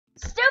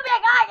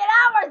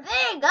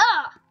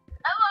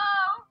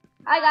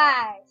Hi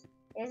guys,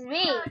 it's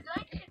me,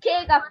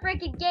 King of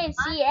Freaking Game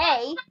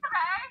CA.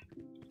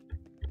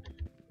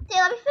 Dude,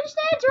 let me finish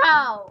the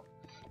intro.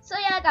 So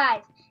yeah,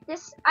 guys,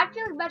 I'm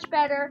feeling much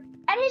better,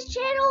 and his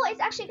channel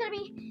is actually gonna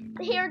be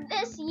here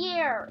this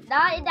year,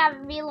 not in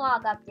that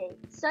vlog update.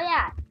 So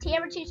yeah,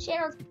 Thammer2's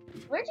channel.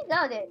 Where'd you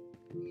go, dude?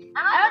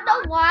 I don't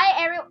know why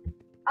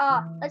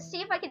let's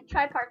see if I can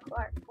try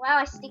parkour. Wow,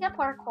 I stink at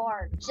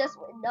parkour just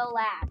with no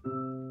lag.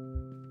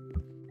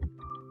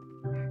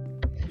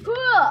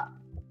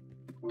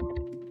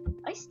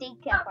 I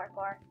stink at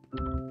parkour.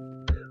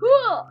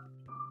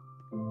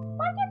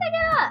 Why can't I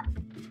get up?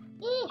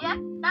 Yeah,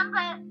 jump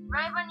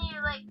right when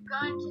you like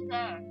go into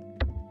there.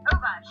 Oh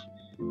gosh,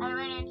 I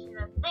went into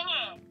the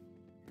thingy.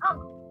 Oh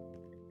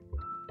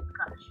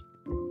gosh.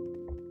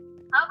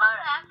 How about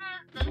after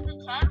this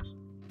attempt,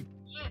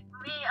 we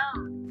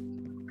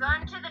go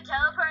into the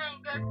teleport and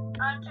go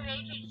onto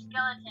HH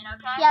skeleton,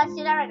 okay? Yeah, let's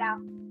do that right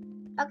now.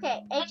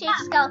 Okay,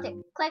 HH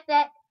skeleton. Click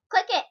that.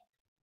 Click it.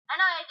 I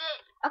know I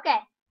did. Okay.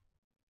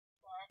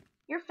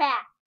 You're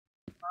fat.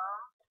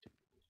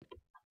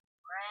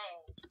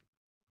 Great.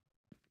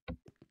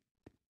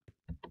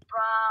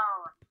 Bro.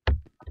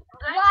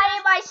 Why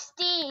am I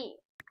Steve?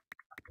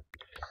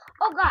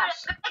 Oh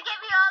gosh. I'm gonna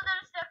give you all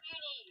the stuff you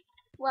need.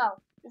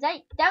 Whoa. Is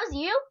that was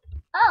you?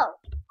 Oh.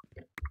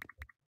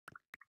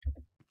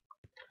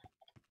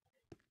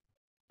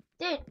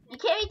 Dude, you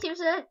can't eat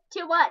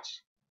too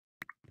much.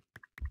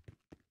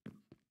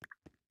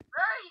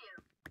 Where are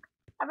you?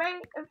 I'm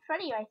right in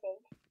front of you, I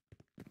think.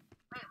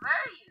 Wait, where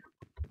are you?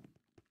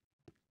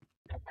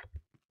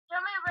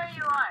 Tell me where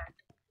you are.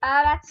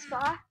 That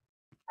spot.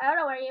 I don't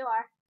know where you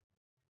are.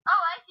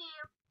 Oh, I see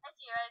you. I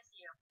see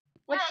you.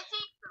 Which... Yeah, I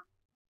see you.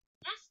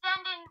 Just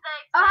stand in the...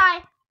 Oh,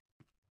 hi.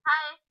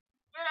 Hi.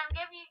 Dude, I'm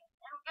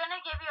gonna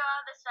give you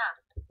all the stuff.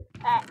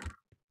 Alright.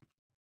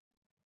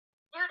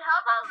 Dude, how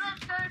about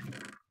let's go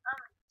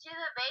to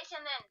the base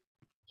and then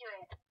do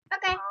it.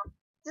 Okay.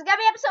 This is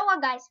gonna be episode 1,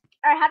 guys.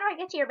 Alright, how do I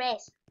get to your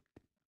base?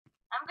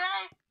 I'm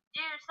gonna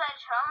do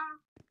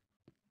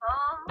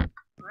 /home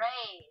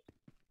raid.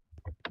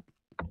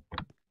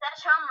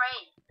 /home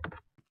raid.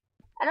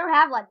 I don't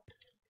have one.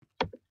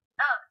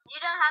 Oh, you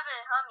don't have it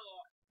at home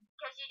yet.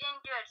 Because you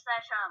didn't do it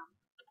 /home.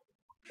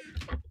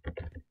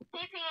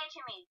 TPA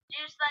to me. Do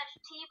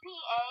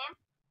 /TPA.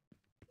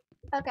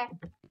 Okay.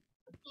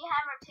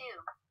 Thammer2.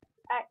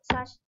 Alright,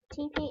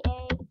 /TPA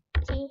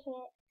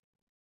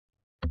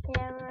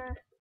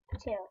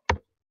Thammer2.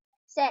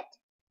 Set.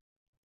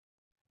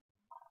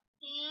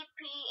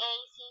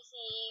 TPACC.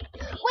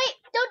 Wait,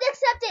 don't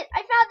accept it.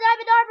 I found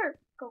diamond armor.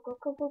 Go.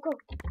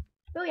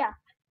 Booyah.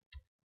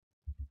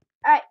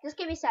 Alright, just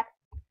give me a sec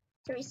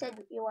to reset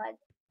you one.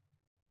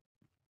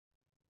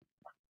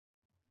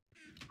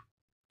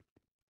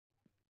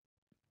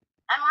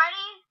 I'm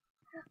ready.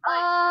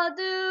 Oh,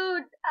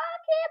 dude. I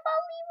can't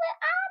believe it.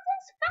 I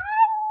just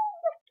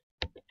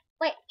found.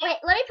 Wait.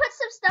 Let me put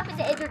some stuff in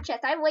the inner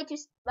chest. I have way too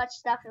much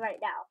stuff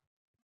right now.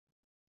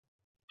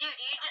 Dude,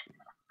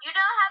 you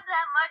don't have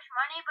that much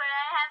money, but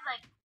I have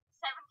like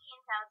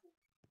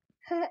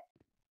 17,000.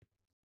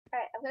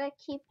 Alright, I'm gonna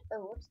keep.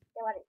 Oh, whoops.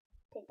 I want to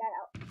take that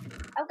out.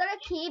 I'm gonna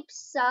keep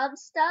some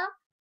stuff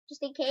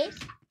just in case.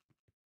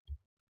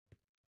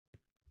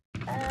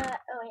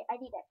 Oh wait, I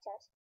need that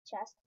chest.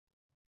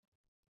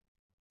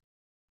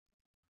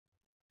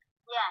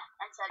 Yeah,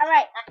 that's it.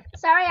 Alright,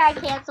 sorry I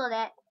canceled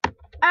it.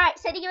 Alright,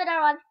 sending you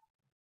another one.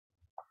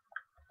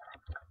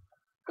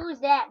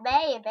 Who's that?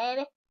 Baby.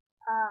 That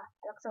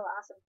looks so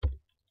awesome.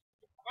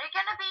 They're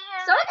gonna be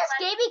here. Someone just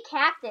gave me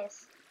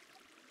cactus.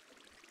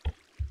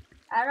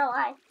 I don't know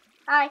why.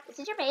 Hi, is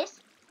this your base?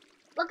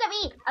 Look at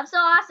me, I'm so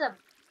awesome.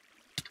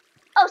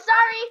 Oh,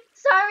 sorry.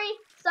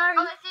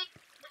 Oh,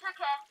 it's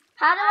okay.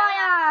 How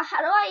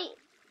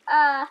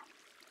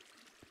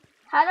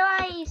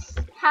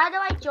do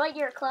I join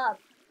your club?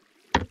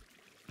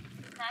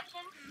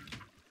 Action?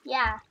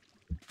 Yeah.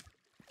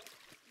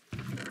 I'll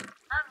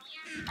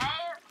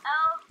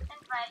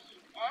invite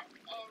you.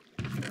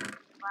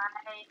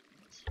 Invite.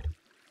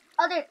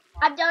 Oh, dude,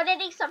 I'm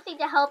donating something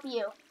to help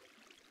you.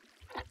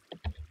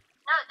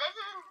 No, this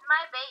isn't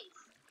my base.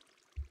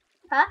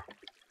 Huh?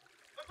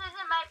 This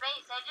isn't my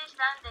base. I just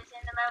found this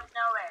in the middle of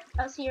nowhere.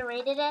 Oh, so you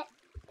raided it?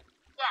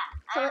 Yeah,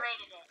 I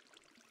raided it.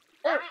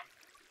 Ooh,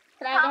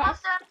 can I have a head?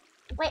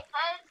 Wait,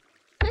 heads?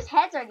 Whose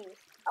heads are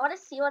these? I want to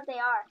see what they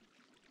are.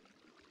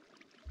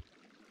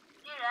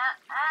 Dude,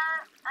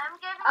 I'm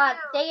giving you...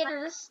 Dang it,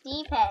 they're just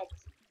Steve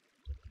heads.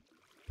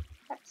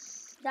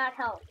 That's not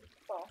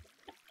helpful.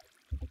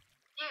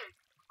 Dude.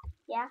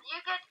 Yeah?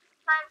 You get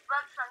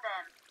 $5 from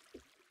them.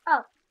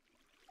 Oh.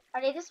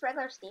 Are they just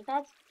regular Steve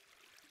heads?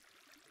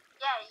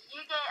 Yeah,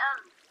 you get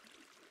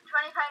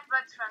 25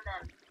 bucks from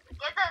them.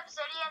 Get the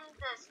obsidian,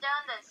 the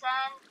stone, the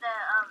sand, the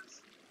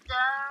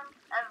stone.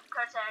 Of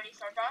course, I already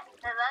said that.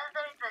 The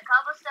leather, the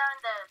cobblestone,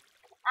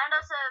 and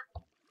also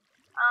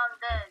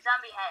the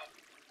zombie head.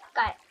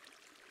 Got it.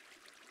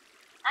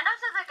 And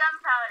also the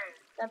gunpowder.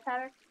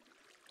 Gunpowder?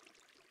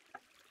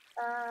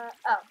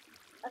 Oh,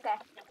 okay.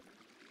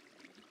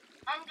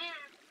 And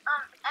dude,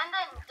 and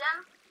then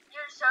dump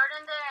your sword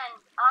in there and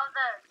all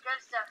the good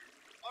stuff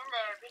in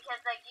there because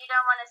like you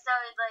don't want to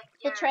sell it like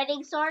The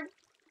trading sword?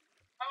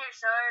 and your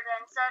sword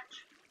and such.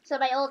 So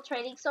my old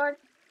trading sword?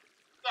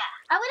 Yeah.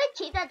 I'm gonna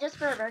keep that just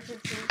for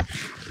emergencies.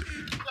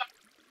 Yeah.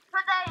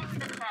 Put that in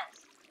the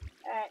chest.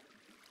 Alright.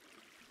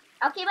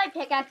 I'll keep my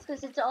pickaxe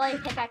because it's the only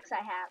pickaxe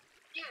I have.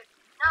 Dude,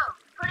 no,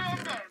 put it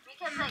in there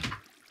because like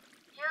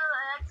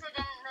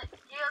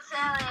you'll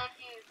sell it if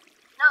you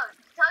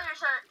put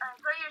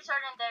your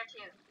sword in there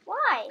too.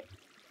 Why?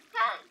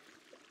 Because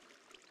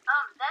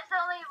that's the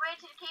only way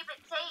to keep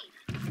it safe.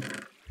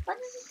 But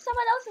this is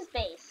someone else's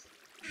base.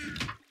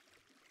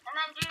 And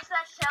then do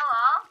 /shell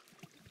all.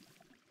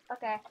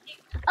 Okay.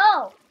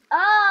 Oh,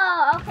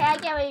 okay, I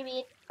get what you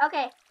mean.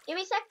 Okay, give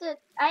me a sec to,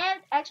 I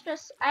had extra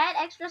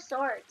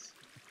swords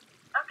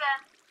Okay.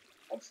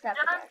 and stuff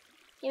in there.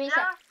 Give me a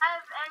sec. Don't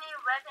have any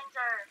weapons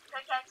or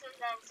pickaxes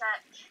and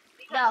such.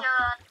 Because No.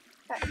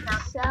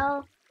 you'll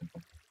So,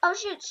 oh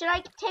shoot, should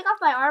I take off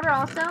my armor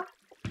also?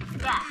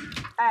 yeah.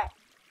 Alright.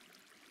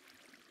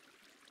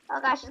 Oh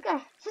gosh,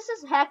 this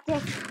is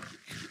hectic.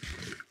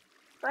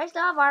 Do I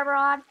still have armor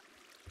on?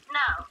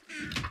 No.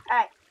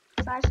 Alright,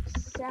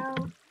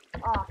 /sell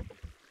off.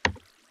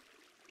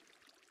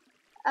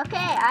 Okay,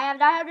 I have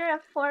 $940.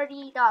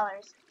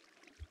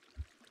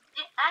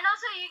 And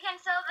also you can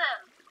sell the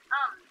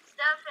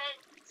stuff at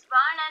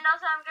spawn, and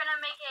also I'm gonna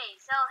make a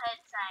sell head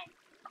sign.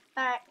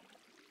 Alright.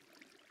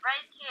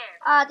 Right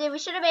here. Dude, we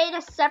should have made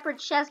a separate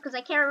chest because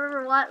I can't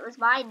remember what was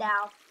mine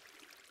now.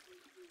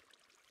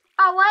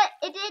 Oh, what?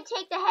 It didn't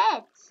take the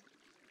heads.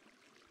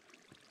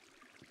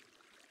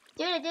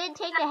 Dude, it didn't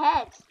take the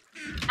heads.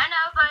 I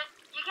know, but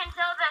you can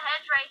sell the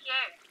heads right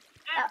here.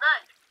 Dude,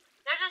 look.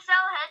 There's a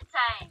sell head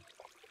sign.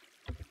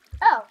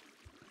 Oh.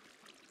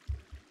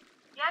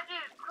 You have to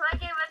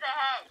click it with the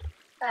head.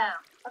 Oh,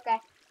 okay.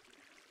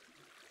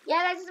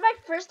 Yeah, guys, this is my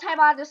first time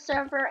on the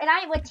server, and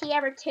I'm with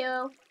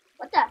Thammer2.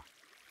 What the?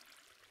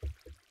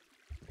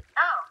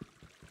 Oh.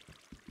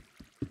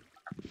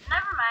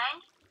 Never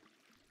mind.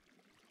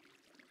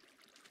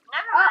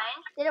 Never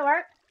mind. Did it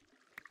work?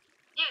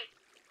 Dude,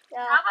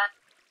 Yeah. how about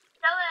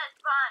sell it at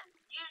spawn?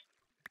 Use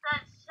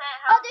that set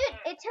Oh, up dude,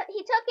 here.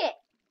 he took it.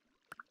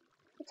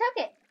 He took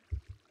it.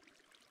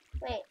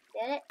 Wait,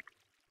 did it?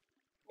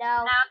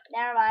 No, No.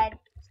 never mind.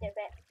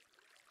 Stupid.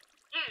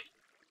 Dude,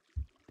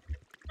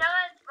 sell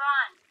at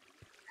spawn.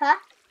 Huh?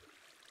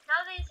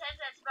 Sell these heads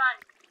at spawn.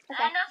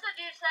 Okay. And also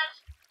do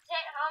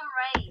set home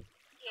raid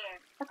here.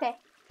 Okay.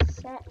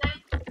 Set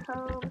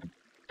home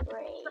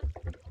raid.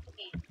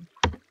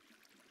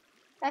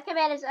 That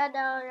command is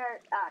unknown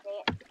or oh dang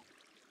it.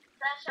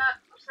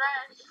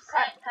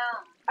 Set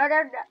home. Oh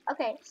no, no.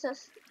 Okay, so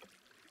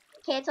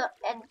cancel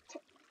and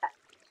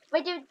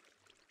wait, do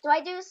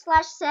I do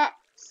 /set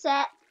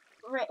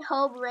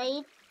home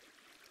raid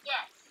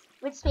Yes.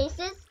 with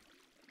spaces?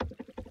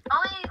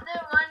 Only the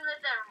one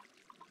with the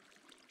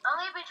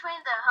only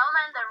between the home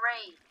and the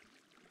raid.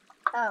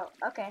 Oh,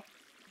 okay.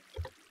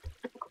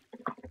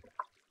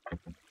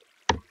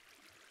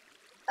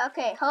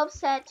 Okay, home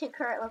set to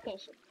current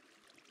location.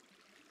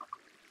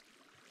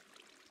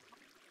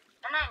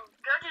 And then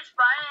go to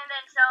spawn and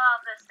then sell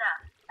all the stuff.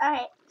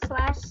 Alright,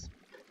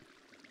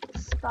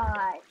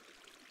 /spawn.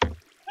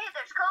 Hey,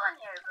 there's coal in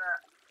here,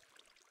 but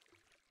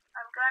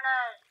I'm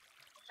gonna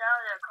sell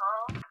the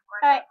coal.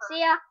 Alright, see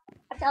ya.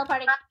 I'm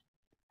teleporting.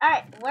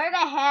 Alright, where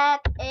the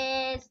heck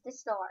is the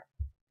store?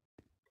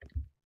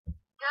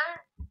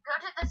 Go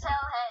to the sell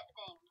head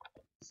thing.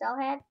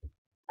 Cellhead?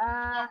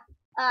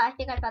 I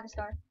think I found the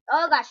store.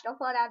 Oh gosh, don't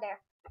fall down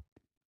there.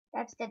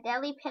 That's the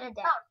deadly pit of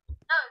death.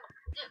 No,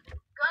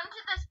 go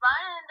into the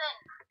spawn and then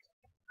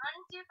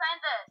once you find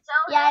the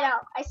sell Yeah, head. I know.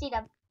 I see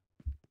them.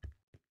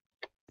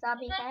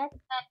 Zombie head.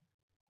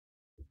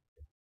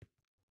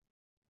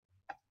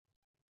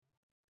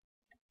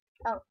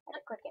 Oh, I have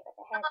to click it with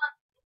the head.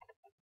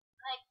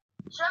 Like,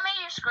 show me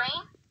your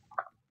screen.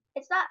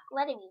 It's not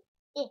letting me.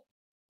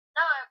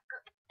 No,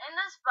 in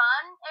the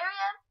spawn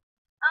area,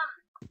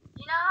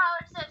 you know how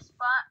it says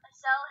spawn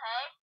sell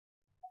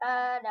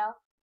head? No.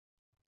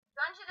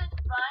 Go into the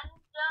spawn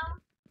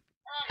zone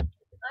and then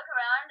look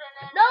around and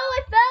then No,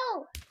 I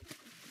fell!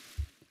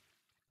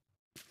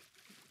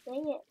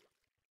 Dang it.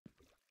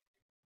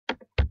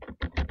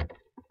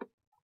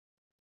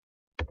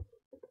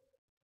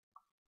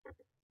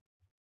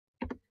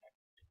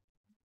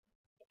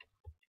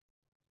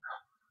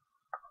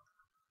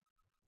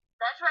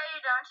 that's why you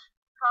don't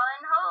fall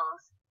in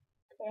holes.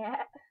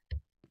 Yeah.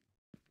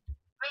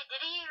 Wait,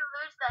 did you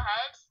lose the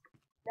heads?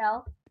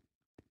 No.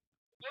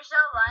 You're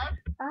still alive?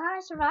 I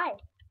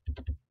survived.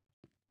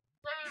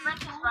 So you went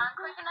to spawn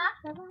quick enough?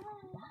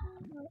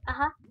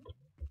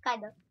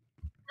 Kind of.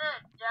 The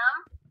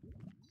jump?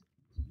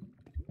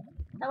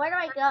 Now where do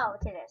I go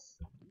to this?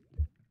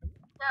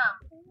 So,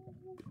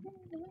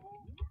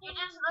 you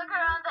just look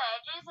around the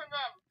edges and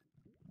then,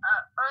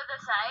 or the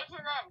sides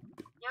and then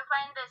you'll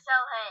find the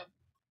cell head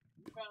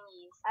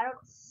thingies. I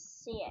don't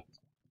see it.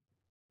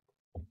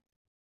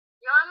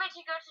 You want me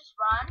to go to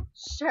spawn?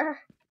 Sure.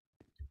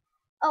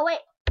 Oh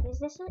wait, is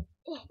this it?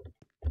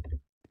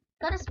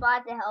 Go to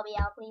spawn to help me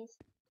out, please.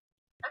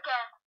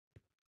 Okay.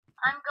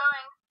 I'm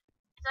going.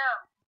 So.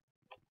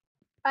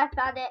 I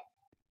found it.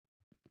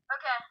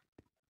 Okay.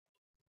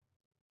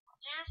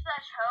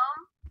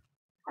 Do/home.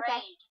 Okay.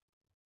 Raid.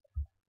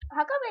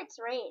 How come it's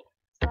raid?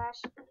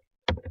 Slash.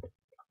 Because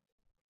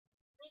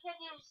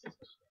you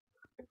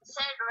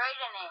said raid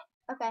in it.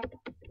 Okay.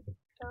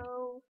 So.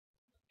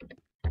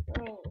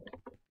 Raid.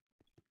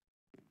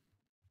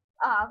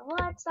 Oh,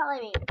 well, it's not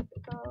letting me.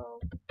 So.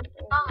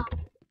 Oh.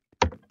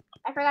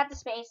 I forgot the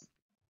space.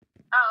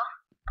 Oh.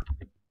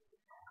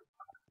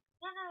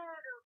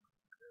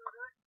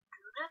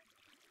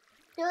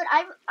 Dude,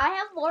 I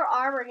have more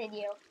armor than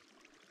you.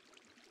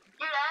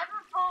 Dude, I have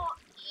a full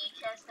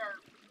chest of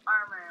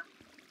armor.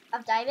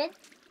 Of diamond?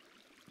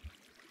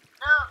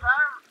 No, of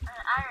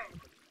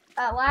iron.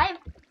 Well, I have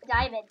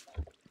diamond.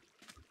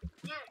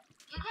 Dude,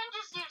 you can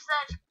just use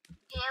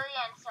 / daily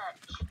and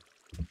such.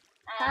 And,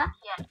 Huh?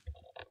 Yeah.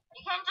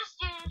 You can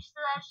just use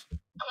 /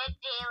 kid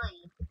daily.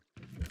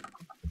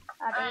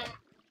 Oh, dang And it.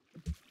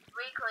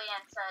 weekly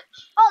and such.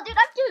 Oh, dude,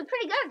 I'm doing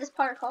pretty good at this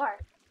parkour.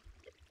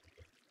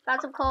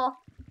 Found some coal.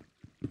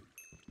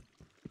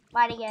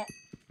 Mining it.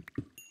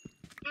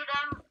 Dude,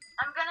 I'm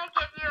gonna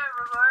give you a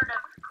reward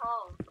of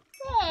coal.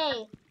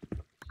 Hey!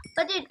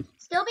 But dude,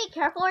 still be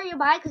careful where you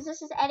mine because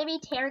this is enemy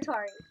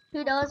territory.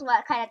 Who knows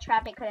what kind of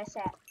trap it could have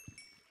set.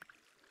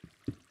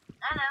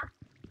 I know.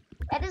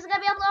 And this is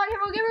gonna be uploaded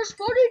Hero Gamers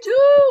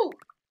 42!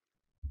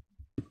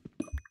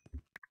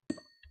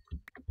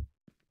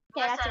 Okay,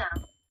 Yes, that's I it. know.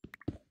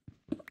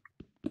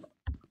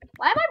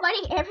 Why am I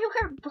mining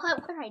everywhere but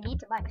where I need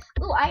to mine?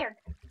 Ooh, iron.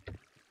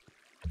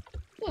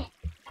 Yeah.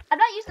 I'm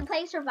not used to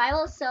playing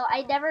survival, so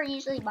I never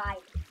usually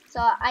mine. So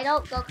I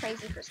don't go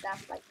crazy for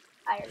stuff like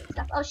iron and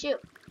stuff. Oh shoot.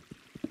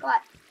 Go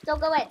on. Don't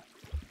go in.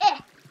 Eh.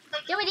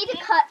 Yeah, we need to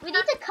cut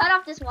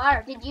off this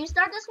water. Did you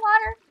start this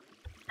water?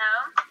 No.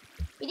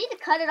 We need to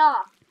cut it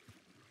off.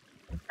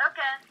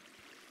 Okay.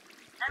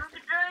 I'm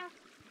doing.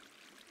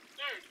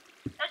 Dude,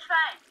 it's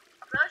fine.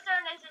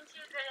 Glowstone isn't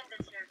too good in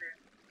this server.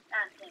 I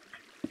don't think.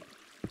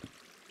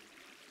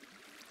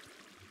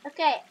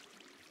 Okay.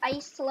 I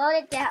slowed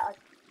it down.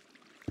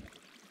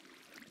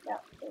 No.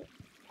 Wait.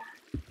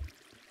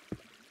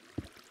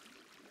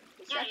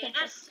 Dude, you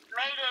just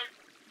made it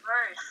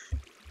worse.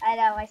 I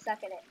know, I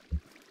suck at it.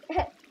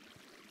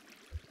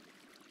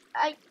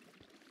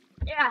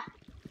 Yeah.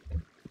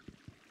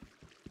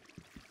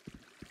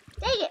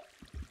 Dang it.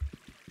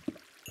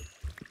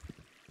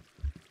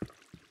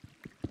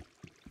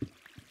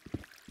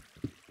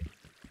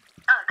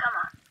 Oh, come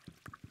on.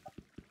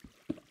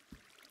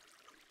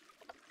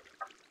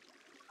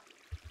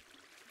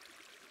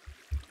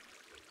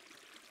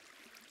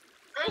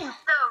 This is the.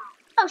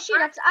 Oh shoot,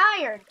 that's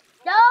iron.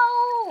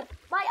 No!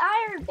 My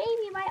iron,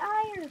 baby, my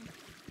iron.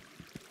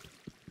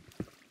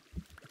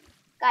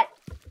 Got it.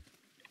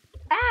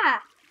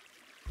 Ah!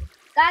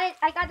 Got it.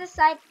 I got this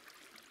side.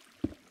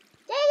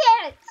 Dang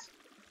it!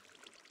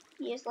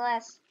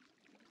 Useless.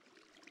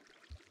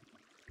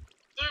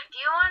 Dude, do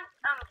you want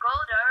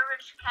gold ore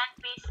which can't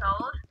be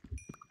sold?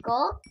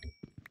 Gold?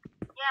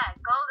 Yeah,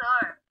 gold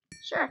ore.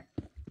 Sure.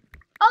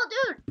 Oh,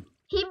 dude,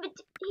 he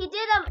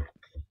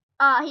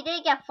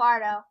didn't get far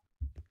though.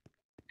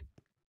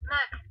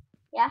 Look,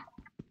 Yeah.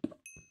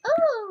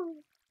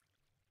 Ooh.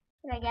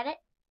 Did I get it?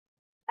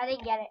 I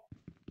didn't get it.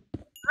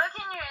 look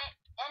in your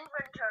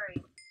inventory.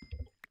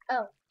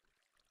 Oh.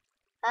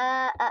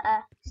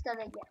 Still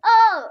didn't get.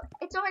 Oh,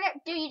 it's over there.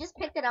 Dude, you just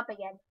picked it up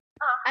again.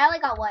 Oh, I only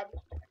got one.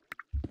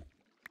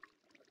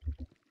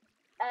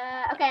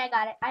 Okay, I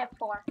got it. I have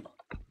 4.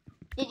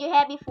 Did you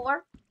have me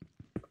 4?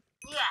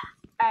 yeah.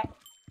 Alright.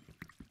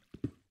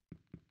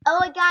 Oh,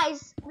 and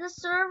guys, the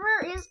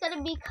server is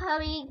gonna be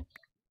coming.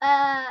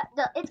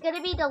 It's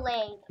gonna be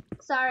delayed.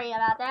 Sorry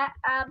about that.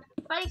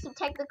 Finding some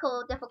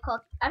technical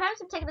difficulty. I'm having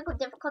some technical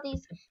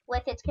difficulties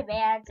with its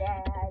commands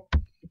and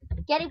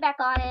getting back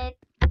on it.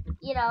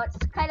 You know, it's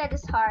kind of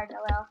just hard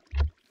a little.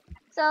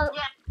 So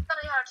Yeah, it's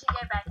really hard to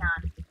get back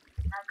on.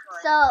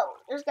 Actually. So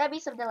there's gonna be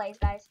some delays,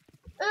 guys.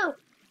 Ooh,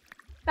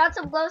 found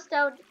some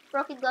glowstone,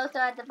 broken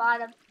glowstone at the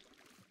bottom.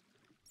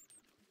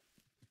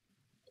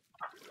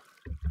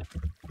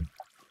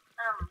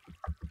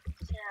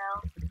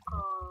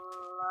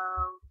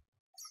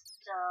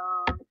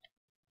 Glowstone.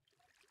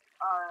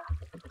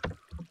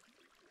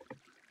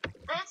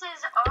 This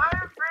is our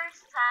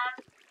first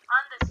time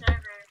on the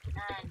server,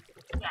 and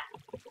yeah.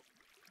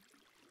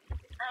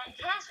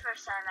 His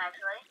first time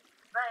actually,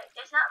 but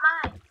it's not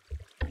mine.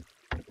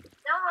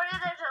 Don't worry,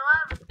 there's a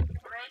lot of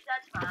raids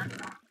that spawn.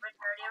 We're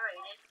already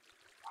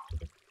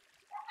raided.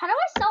 How do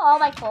I sell all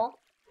my coal?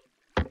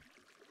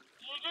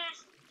 You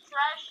just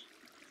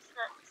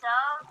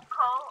sell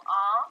coal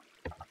all.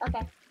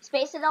 Okay,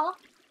 space it all.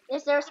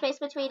 Is there a space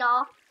between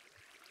all?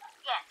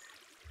 Yes.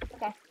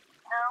 Okay.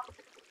 No.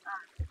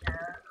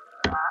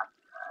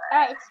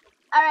 Alright.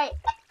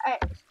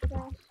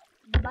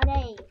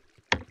 Money.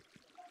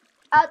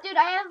 Dude,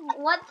 I have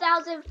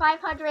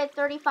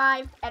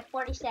 1,535 and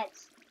 40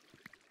 cents.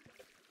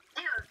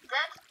 Dude,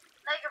 that's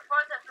like a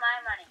fourth of my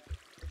money.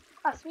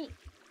 Oh, sweet.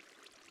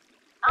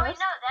 Oh wait,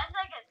 no, that's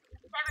like a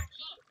 17.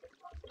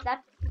 Is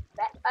that?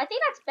 I think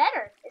that's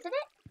better, isn't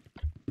it?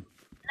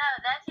 No,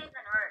 that's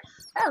even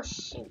worse. Oh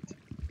shoot!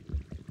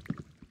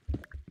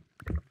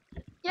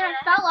 Dude, I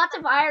found lots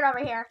of iron over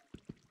here.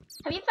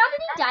 Have you found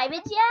any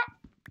diamonds yet?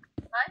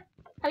 What?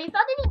 Have you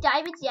found any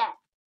diamonds yet?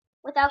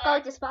 Without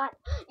going to spawn.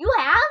 You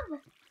have?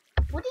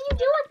 What did you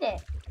do with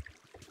it?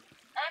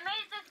 I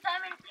made this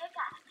diamond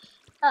pickaxe.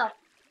 Oh,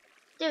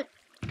 dude.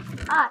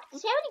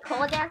 Does he have any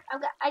coal in there?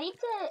 I need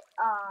to.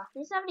 He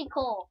doesn't have any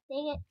coal.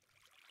 Dang it.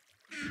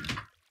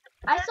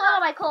 I sold all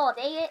my coal.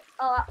 Dang it.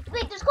 Oh,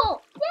 wait, there's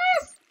coal.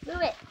 Yes.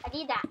 Move it. I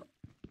need that.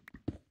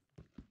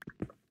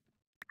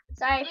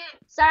 Sorry.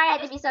 Sorry, I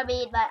had to be so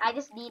mean, but I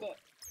just need it.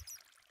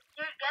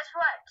 Dude, guess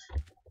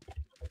what?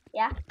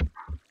 Yeah.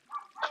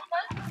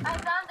 Because I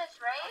found this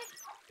raid,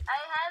 I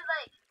had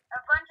like a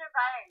bunch of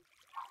iron.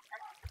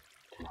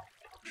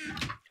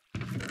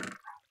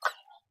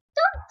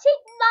 Don't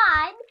take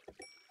mine,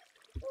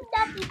 you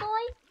naughty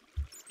boy.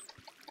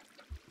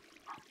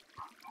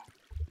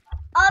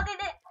 Oh,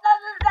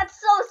 that's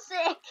so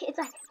sick. It's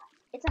like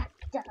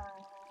da da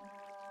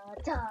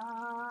da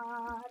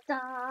da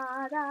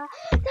da.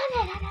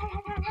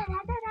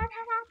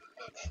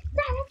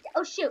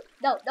 Oh shoot!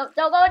 No, don't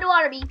go in the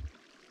water, me.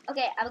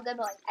 Okay, I'm a good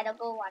boy. I don't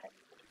go in water.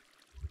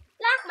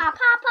 Like my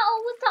papa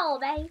always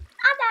told me, I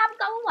never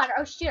go in water.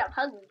 Oh shoot! I'm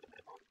hungry.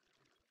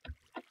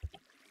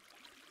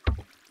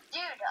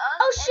 Dude,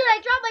 oh shoot!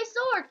 I dropped my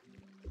sword.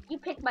 You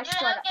picked my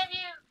sword I'll up. give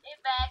you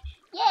it back.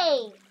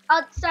 Yay!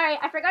 Oh, sorry,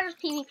 I forgot there's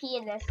PvP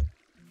in this.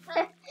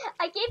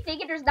 I keep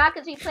thinking there's not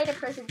because we played a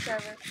prison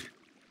server.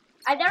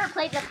 I've never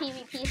played the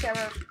PvP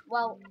server.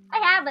 Well, I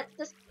have, but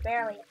just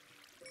barely.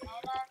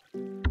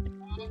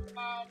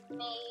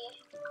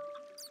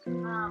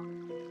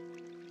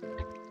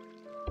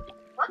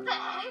 What the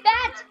heck?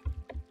 Bat!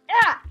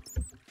 Ah!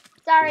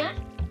 Sorry,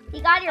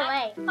 he got your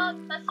way.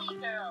 Called Pussy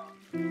Girl.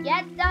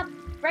 Get the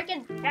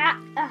freaking bat!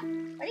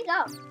 Where'd he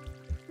go?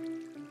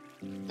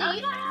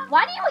 Dude,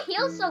 why do you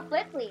heal so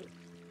quickly?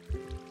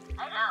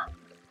 I know.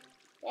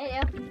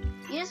 Yeah,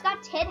 you just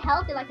got 10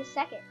 health in like a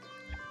second.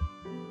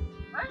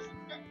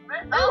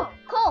 Oh,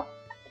 cool.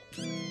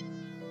 Okay.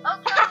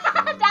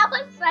 That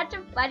was such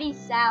a funny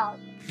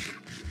sound.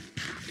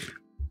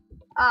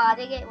 Aw,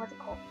 dang it, it wasn't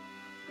cool.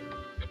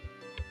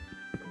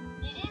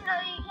 Did you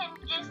know you can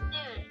just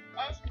do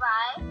S5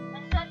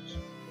 and such?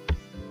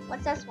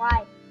 What's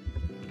SY?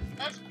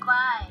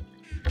 S5.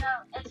 No,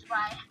 S5.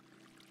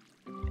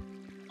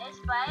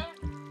 S5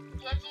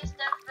 gives you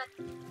stuff that...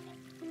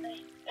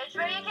 It's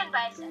where you can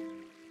buy stuff.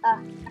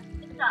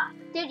 It's not.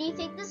 Dude, do you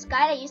think this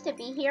guy that used to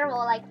be here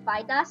will, like,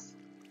 find us?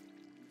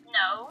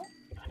 No.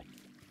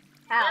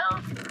 How?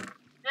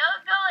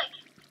 They'll go, like,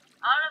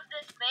 out of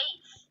this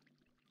base.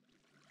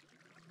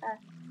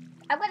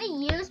 I'm gonna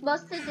use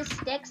most of the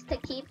sticks to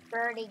keep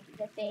burning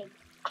the thing.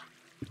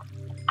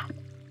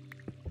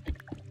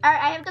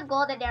 Alright, I have the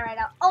gold in there right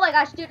now. Oh my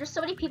gosh, dude, there's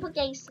so many people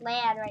getting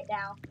slammed right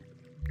now.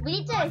 We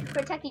need to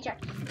protect each other.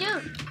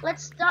 Dude,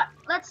 let's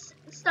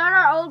start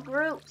our own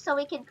group so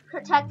we can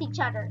protect each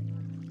other.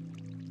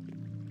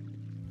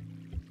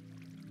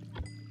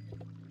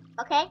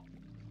 Okay?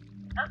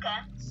 Okay.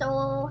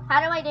 So, how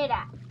do I do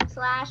that?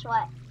 Slash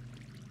what?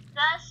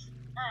 Slash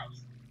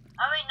S.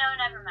 Oh wait, no,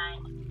 never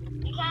mind.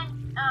 You can't,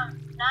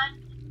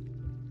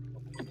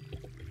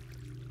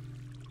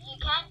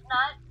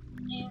 not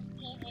do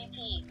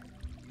PvP.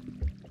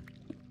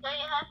 So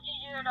you have to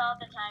do it all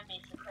the time,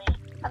 basically.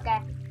 Okay.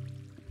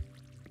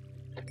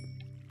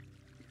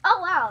 Oh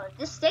wow,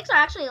 the sticks are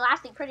actually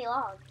lasting pretty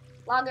long.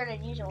 Longer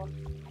than usual.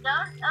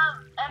 Don't,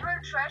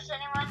 ever trust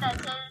anyone that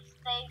says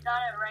they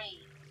got a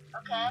raid,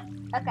 okay?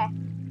 Okay.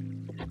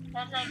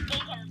 Because, like, they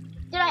can...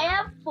 Dude, I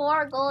have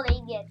 4 gold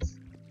ingots.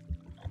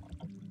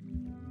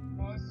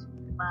 This,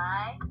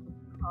 5,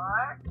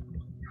 4,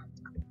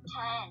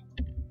 10.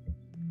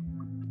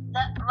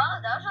 Wow,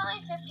 that was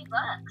only $50.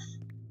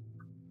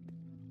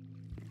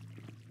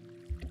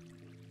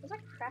 There's a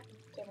crappy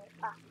skin.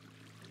 Ah.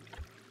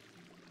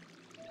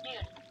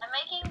 Dude, I'm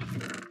making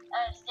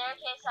a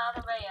staircase all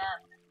the way up.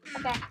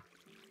 Okay.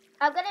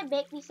 I'm gonna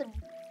make me some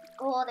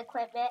gold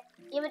equipment.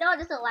 Even though it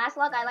doesn't last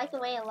long, I like the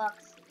way it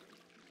looks.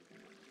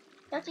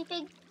 Don't you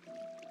think?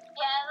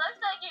 Yeah, it looks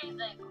like he's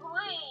the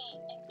queen,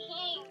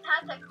 king,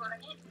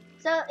 Katakuri.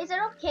 So, is it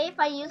okay if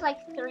I use like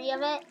 3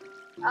 of it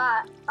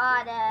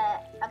on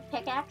a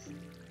pickaxe?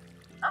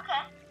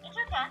 Okay, it's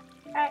okay.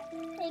 Alright,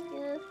 thank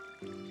you.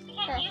 You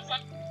can use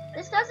it.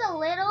 This does a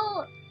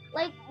little,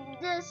 like,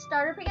 the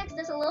starter pickaxe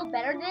does a little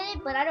better than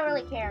it, but I don't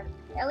really care.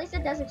 At least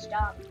it does its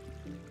job.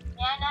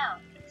 Yeah, I know.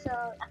 So,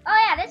 oh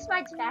yeah, this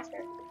mine's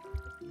faster.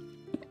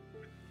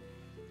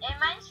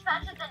 Mine's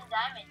faster than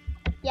diamond.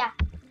 Yeah.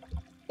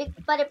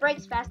 But it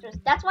breaks faster.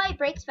 That's why it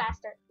breaks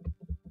faster.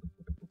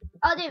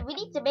 Oh, dude, we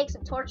need to make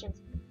some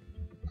torches.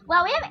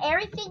 Well, we have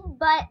everything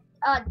but,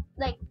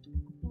 like,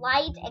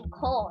 light and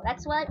coal.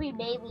 That's what we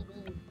mainly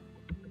need.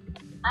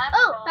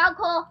 Oh, found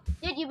coal.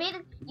 Dude, you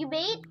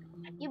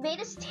made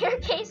a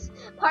staircase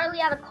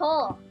partly out of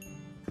coal.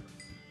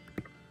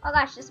 Oh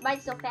gosh, this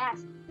mine's so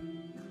fast.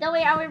 Don't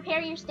worry, I'll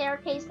repair your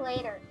staircase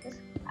later.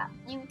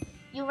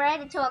 You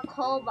ran into a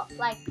coal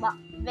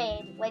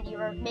vein when you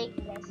were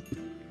making this.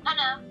 I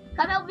know.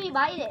 Come help me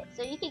mine it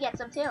so you can get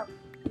some too.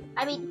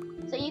 I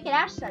mean, so you can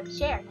actually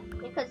share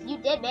because you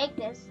did make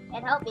this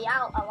and help me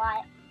out a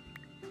lot.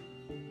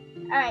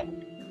 Alright.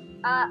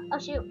 Oh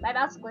shoot, my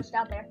mouse glitched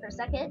out there for a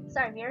second.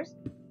 Sorry, viewers.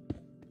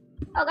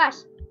 Oh gosh.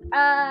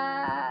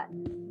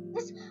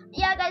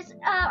 Yeah guys,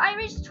 I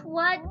reached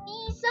 20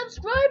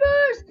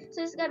 subscribers!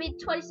 So this is gonna be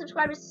 20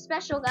 subscribers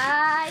special,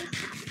 guys.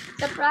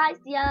 Surprise,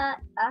 yeah.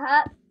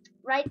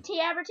 Right,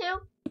 Thammer2?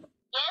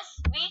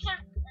 Yes, we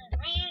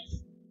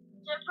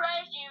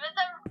surprised you with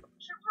a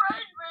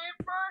surprise raid.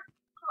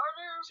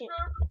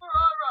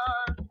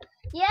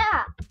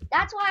 Yeah,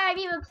 that's why I'm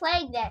even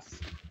playing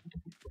this.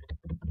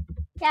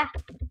 Yeah.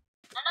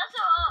 And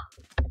also,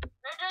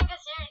 we're doing a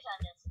series on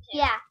this too.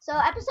 Yeah, so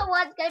episode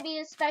 1 is gonna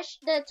be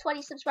the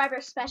 20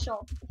 subscriber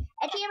special.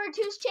 And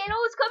Thammer2's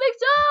channel is coming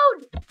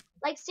soon!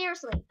 Like,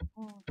 seriously.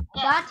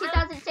 Yeah, Not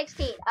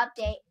 2016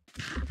 update.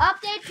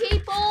 Update,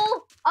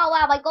 people! Oh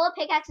wow, my gold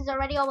pickaxe is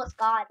already almost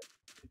gone.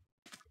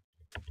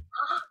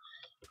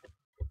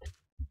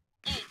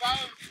 Dude, that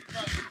is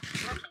like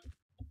freaking.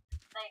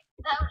 Like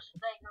that was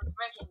like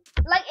freaking.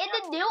 Like in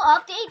the new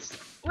updates,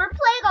 we're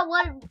playing on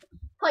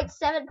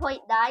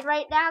 1.7.9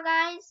 right now,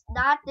 guys.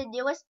 Not the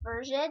newest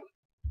version.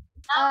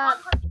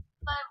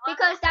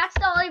 Because that's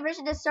the only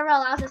version the server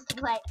allows us to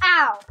play.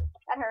 Ow!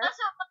 That hurt.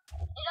 Also,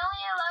 it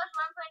only allows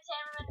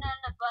 1.7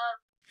 and above,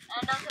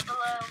 and also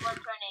below 1.8.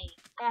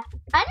 Yeah.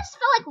 I just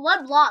feel like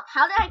one block.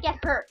 How did I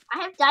get hurt? I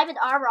have diamond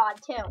armor on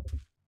too.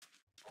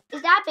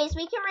 Is that base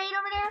we can raid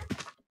over there?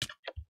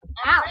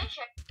 I'm Ow. pretty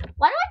sure.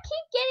 Why do I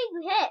keep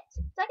getting hit?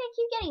 It's like I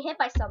keep getting hit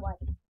by someone.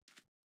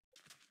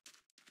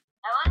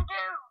 I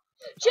wonder.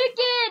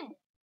 Chicken!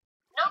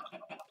 Nope,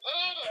 it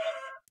isn't.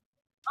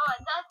 Oh, I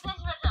thought this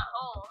was a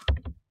hole.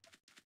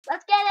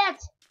 Let's get it!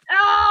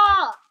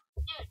 Oh!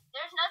 Dude,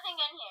 there's nothing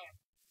in here.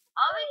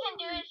 All we can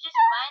do is just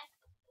find.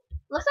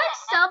 Looks like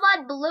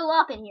someone blew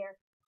up in here.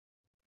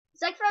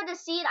 It's like from the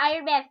scene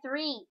Iron Man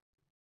 3.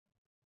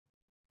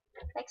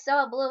 Like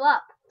someone blew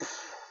up.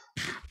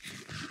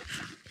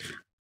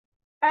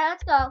 Alright,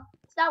 let's go.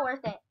 It's not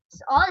worth it.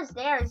 All that's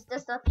there is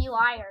just a few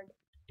iron.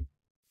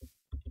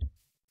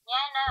 Yeah,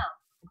 I know.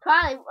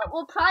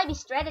 We'll probably be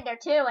stranded there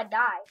too and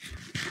die.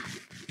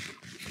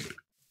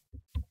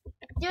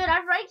 Dude,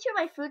 I'm running through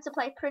my food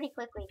supply pretty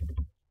quickly.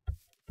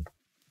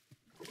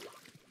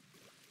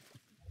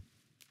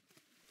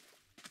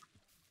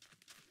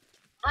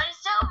 But it's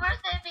still worth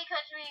it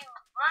because we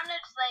run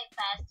it like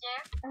faster.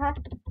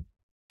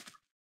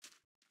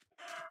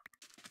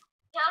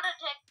 Killed a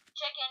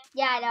chicken.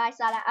 Yeah, I know, I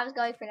saw that. I was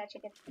going for that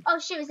chicken. Oh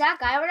shoot, is that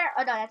guy over there?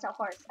 Oh no, that's a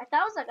horse. I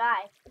thought it was a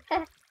guy.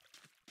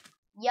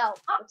 Yo,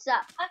 what's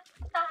up? That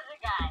was a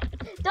guy.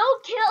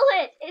 Don't kill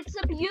it! It's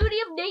the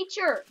beauty of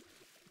nature!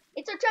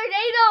 It's a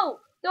tornado!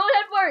 Don't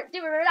head for it!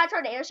 Dude, remember that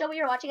tornado show we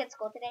were watching at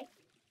school today?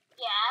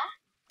 Yeah.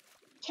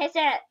 Kiss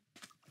it!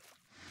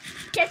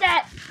 Kiss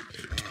it!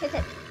 Kiss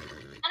it.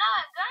 I know,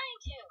 I'm going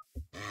to.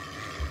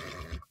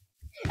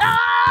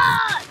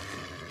 Ah!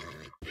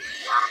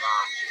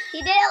 He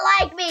didn't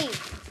like me! Dude,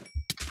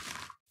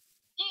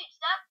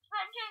 stop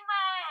punching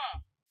my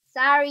ass.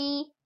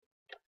 Sorry.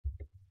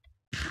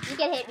 You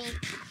can hit me.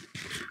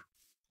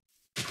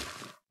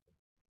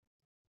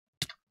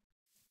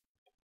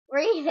 We're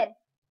even.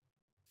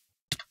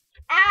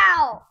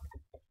 Ow!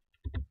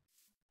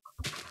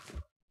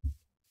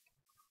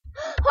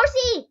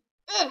 Horsey!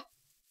 Ugh.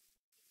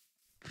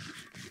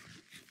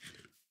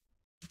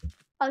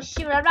 Oh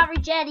shoot, I'm not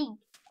regenning.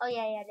 Oh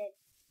yeah, I did.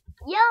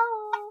 Yo!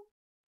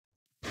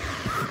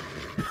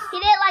 He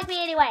didn't like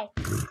me anyway.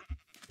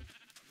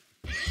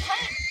 Hey,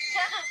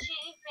 killed a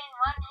sheep in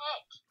one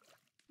hit.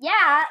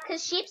 Yeah,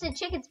 because sheeps and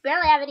chickens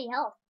barely have any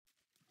health.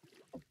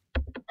 A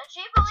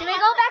sheep only Should we has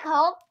go like back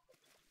home?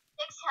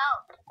 6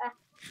 health.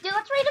 Dude,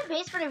 let's raid a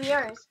base for the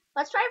viewers.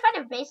 Let's try to find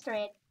a base to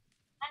raid.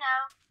 I know.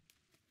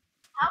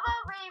 How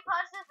about we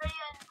pause this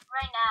video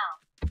right now?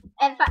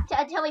 And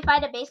until we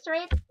find a base to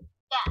raid?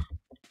 Yeah.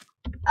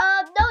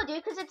 No,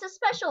 dude, because it's a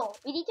special.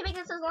 We need to make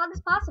this as long as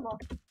possible.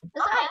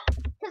 Besides,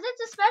 because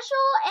it's a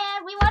special,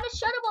 and we want to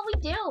show them what we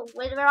do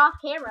when we're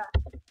off camera.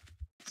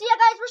 So yeah,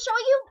 guys, we're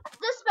showing you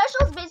the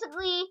specials.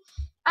 Basically,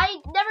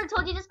 I never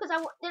told you this because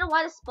I didn't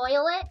want to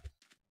spoil it.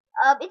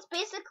 It's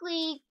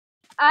basically,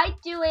 I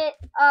do it,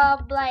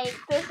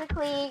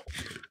 basically,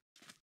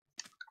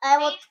 I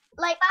will,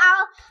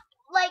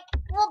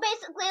 we'll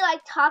basically,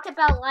 talk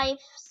about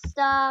life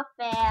stuff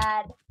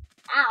and,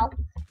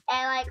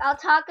 I'll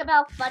talk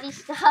about funny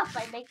stuff.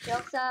 I make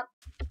jokes up.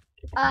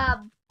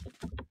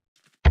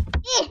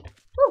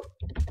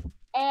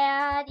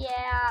 And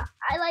yeah,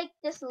 I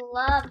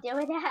love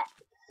doing that.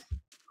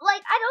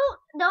 I don't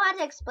know how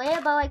to explain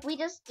it, but we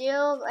just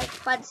do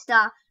fun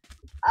stuff.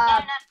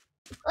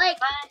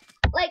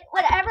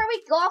 Whenever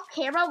we go off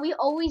camera, we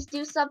always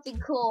do something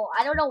cool.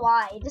 I don't know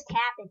why. It just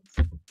happens.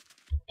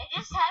 It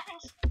just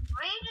happens.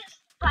 We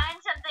just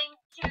find something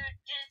to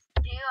just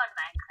do on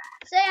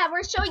Minecraft. So yeah,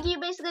 we're showing you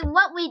basically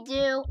what we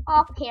do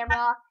off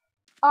camera.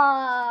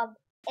 And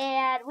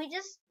we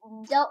just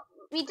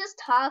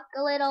talk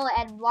a little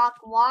and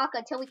walk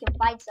until we can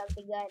find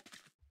something good.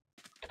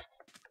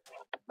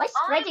 My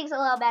sprinting's a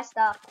little messed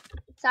up.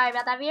 Sorry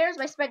about that, viewers.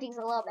 My sprinting's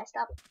a little messed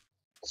up.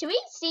 Should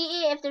we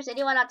see if there's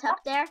anyone on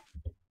top there?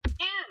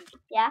 Dude.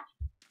 Yeah?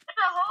 There's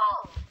a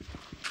hole.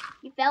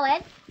 You fell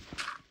in?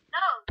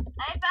 No,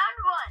 I found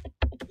one.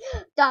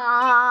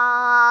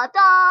 Da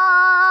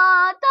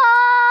da da.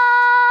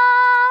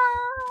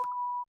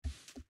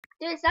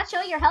 Dude, it's not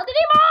showing your health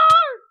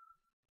anymore!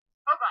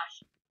 Oh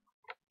gosh.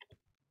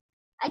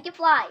 I can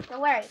fly,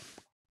 don't worry.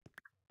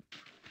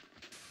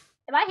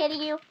 Am I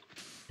hitting you?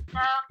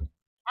 No.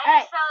 I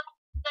just felt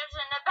there's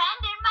an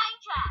abandoned mine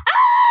shaft.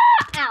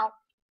 Ah! Ow.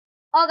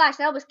 Oh gosh,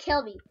 that almost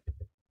killed me.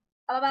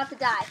 I'm about to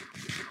die.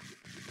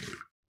 It's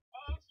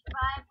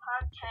 5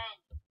 part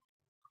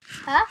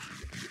 10. Huh?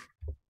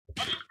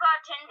 I just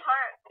bought 10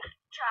 part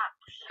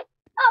chops.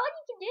 Oh,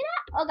 you can do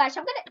that? Oh gosh,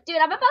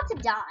 dude, I'm about to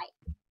die.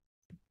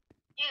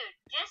 Dude,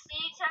 just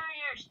eat some of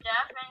your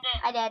stuff and then...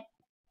 I did.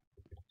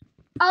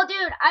 Oh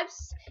dude,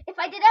 if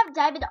I didn't have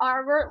diamond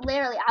armor,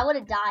 literally, I would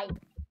have died.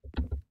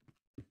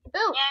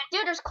 Ooh, yeah.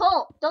 Dude, there's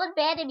coal. Don't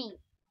abandon me.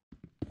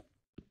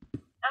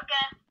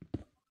 Okay.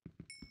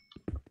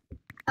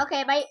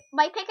 Okay,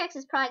 my pickaxe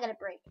is probably gonna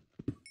break.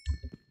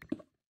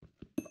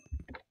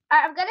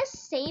 Alright, I'm gonna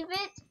save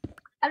it.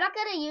 I'm not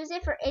gonna use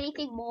it for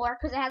anything more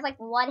because it has like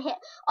 1 hit.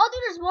 Oh,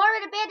 dude, there's more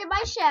of an abandoned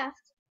mine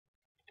shaft.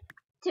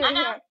 Dude,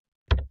 here.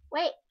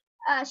 Wait.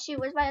 Shoot,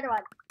 where's my other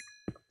one?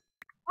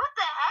 What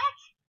the heck?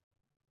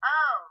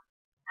 Oh,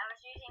 I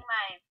was using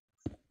my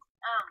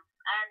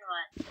iron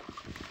one.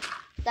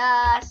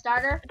 The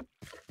starter.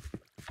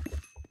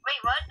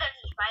 Wait, what?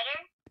 There's a spider?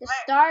 The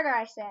Where? starter,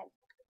 I said.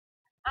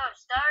 Oh,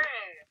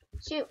 starter.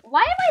 Shoot,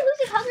 why am I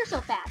losing hunger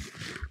so fast?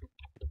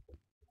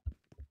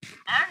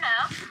 I don't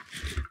know.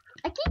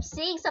 I keep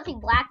seeing something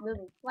black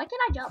moving. Why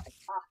can't I jump?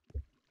 Oh.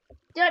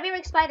 Dude, I'm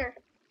hearing spider.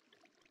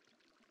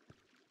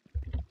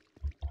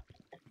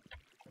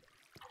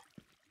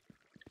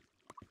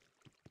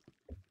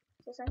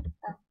 This one?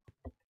 Oh.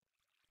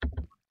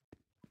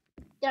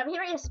 Dude, I'm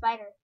hearing a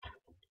spider.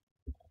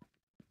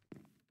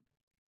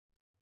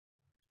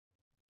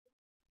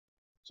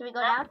 Should we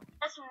go down?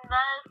 That's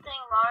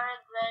nothing more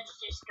than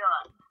just go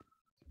up.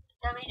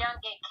 So we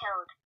don't get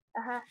killed.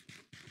 Uh-huh.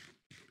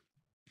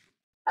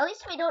 At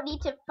least we don't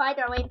need to find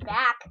our way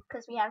back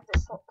because we have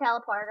this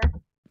teleporter.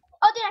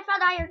 Oh, dude, I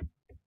found iron.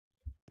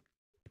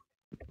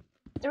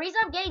 The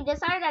reason I'm getting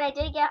this iron and I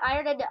didn't get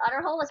iron in the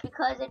other hole was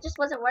because it just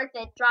wasn't worth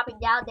it dropping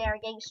down there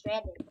and getting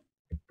stranded.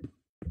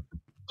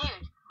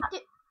 Dude.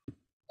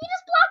 You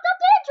just blocked up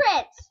the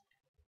entrance!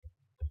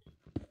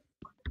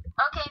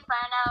 Okay,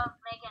 fine, I'll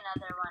make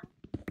another one.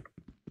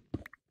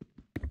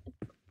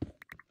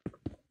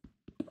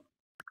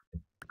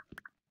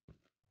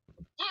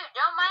 Dude,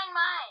 don't mind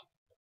mine.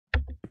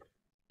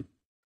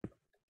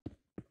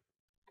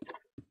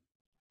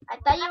 I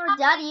thought you were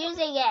done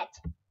using it.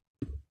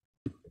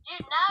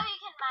 Dude, now you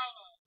can mine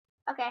it.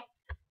 Okay.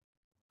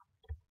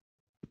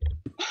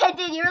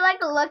 Dude, you were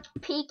like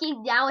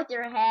peeking down with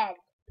your head.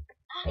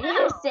 And you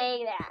were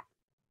saying that.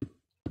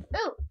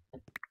 Ooh.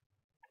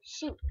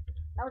 Shoot.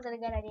 That wasn't a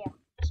good idea.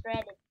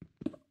 Stranded.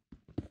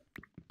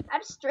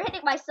 I'm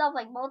stranding myself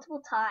like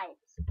multiple times.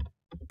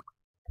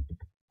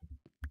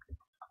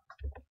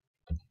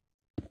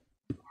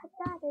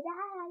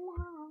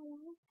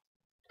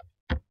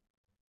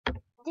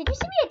 Did you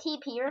send me a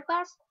TP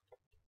request?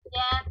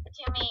 Yeah,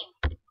 to me.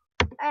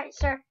 Alright,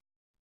 sure.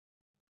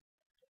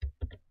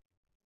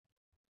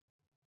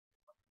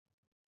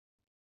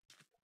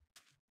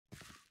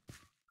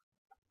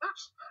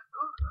 Oops.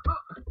 Ooh.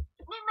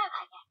 Need my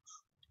pickaxe.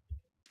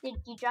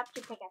 Dude, you dropped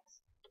your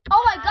pickaxe.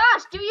 Oh my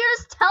gosh, dude, you're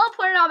just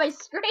teleported on my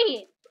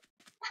screen.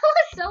 That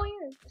was so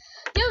weird.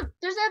 Dude,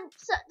 there's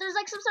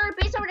like some sort of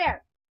base over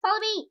there. Follow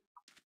me.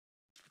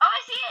 Oh,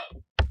 I see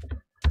it.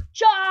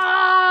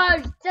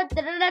 Charge!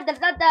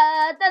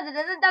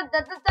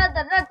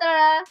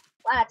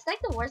 Wow, it's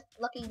like the worst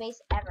looking base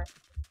ever.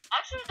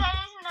 Actually, that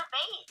isn't a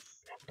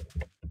base.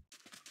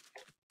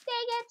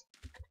 Dang it.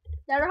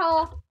 Another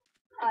hole.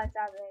 Oh, it's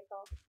not really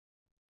cool.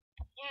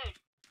 Dude.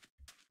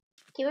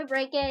 Can we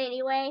break it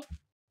anyway?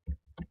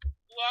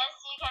 Yes,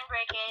 you can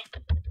break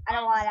it. I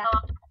don't wanna.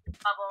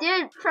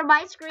 Dude, from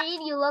my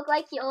screen, you look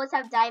like you always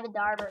have diamond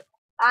armor.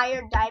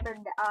 Iron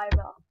diamond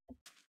armor.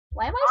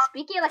 Why am I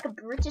speaking like a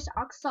British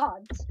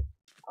accent?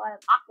 Oh,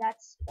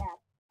 that's bad.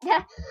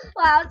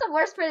 Wow, that's the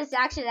worst British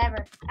accent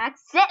ever.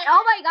 Accent?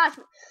 Oh my gosh.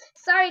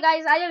 Sorry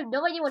guys, I have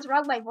no idea what's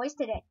wrong with my voice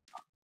today.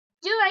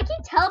 Dude, I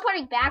keep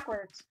teleporting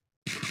backwards.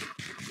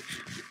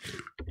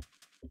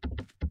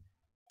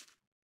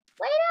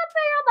 Wait up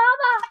for your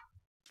mama.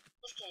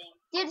 Just kidding.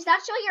 Dude, it's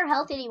not showing your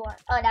health anymore.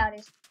 Oh, now it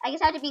is. I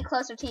guess I have to be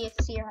closer to you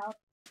to see your health.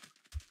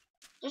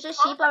 There's a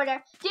sheep over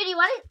there. Dude, you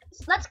want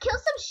to? Let's kill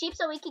some sheep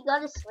so we can go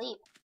to sleep.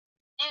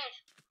 Dude,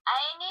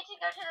 I need to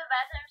go to the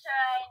bathroom, so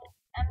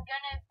I'm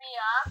gonna be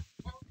off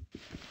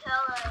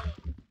until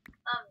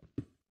I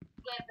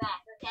get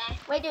back, okay?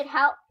 Wait, dude,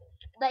 how?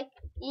 Like,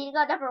 you need to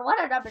go number 1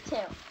 or number 2?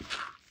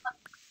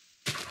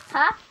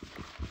 Huh?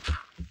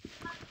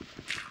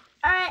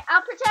 Alright,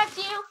 I'll protect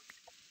you.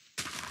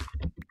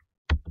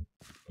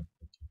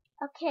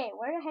 Okay,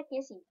 where the heck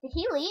is he? Did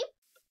he leave?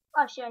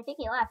 Oh shit, I think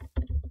he left.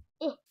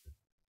 Eh.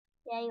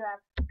 Yeah, he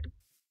left.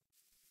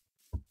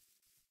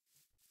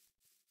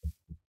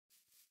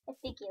 I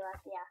think he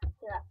left, yeah,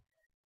 he left.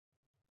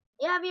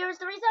 Yeah, viewers,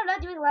 the reason I'm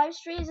not doing live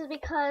streams is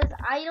because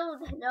I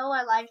don't know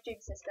a live stream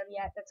system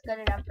yet that's good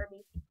enough for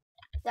me.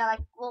 That,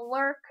 like, will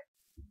work.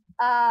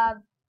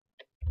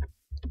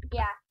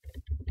 Yeah.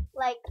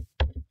 Like,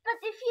 but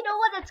if you know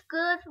what that's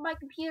good for my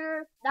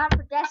computer, not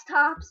for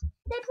desktops,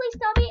 then please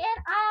tell me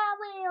and I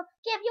will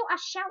give you a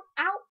shout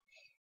out.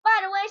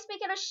 By the way,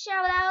 speaking of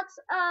shout outs,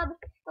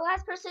 the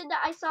last person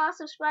that I saw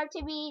subscribe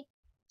to me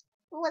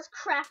was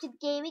Crafted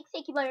Gaming.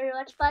 Thank you very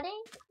much, buddy.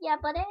 Yeah,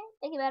 buddy.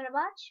 Thank you very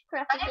much,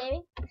 Crafted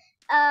Gaming.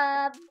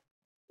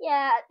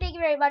 Yeah, thank you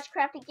very much,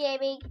 Crafted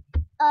Gaming.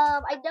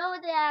 I know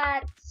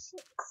that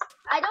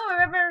I don't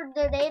remember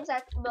their names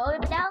at the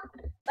moment now,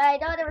 but I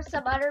know there were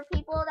some other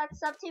people that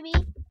subbed to me.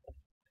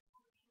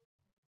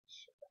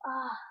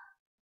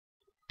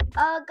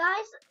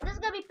 Guys, this is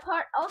gonna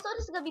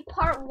be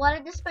part 1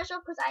 of this special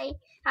because I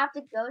have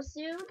to go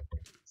soon.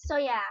 So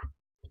yeah.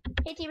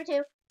 Hey,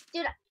 Thammer2.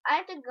 Dude, I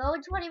have to go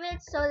in 20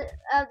 minutes, so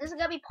this is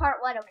gonna be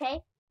part 1, okay?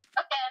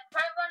 Okay,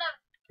 part 1 of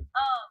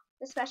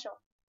the special.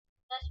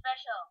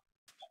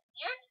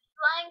 You're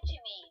flying to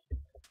me.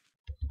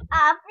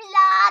 I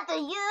fly to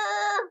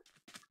you.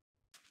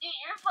 Dude,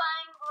 you're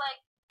flying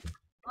like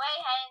way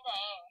high in the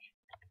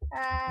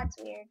air. That's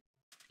weird.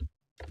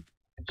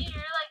 Dude,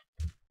 you're like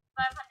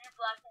 500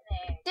 blocks in the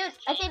air. Dude,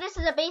 I think this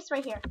is a base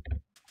right here.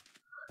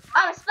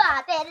 I'm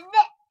spotted in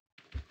it.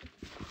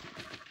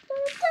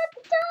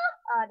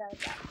 Oh no,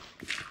 it's not.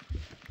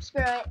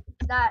 Screw it.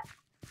 It's not.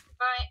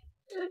 Right.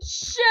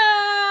 Shoot!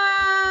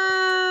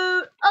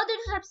 Oh,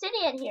 there's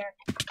obsidian here.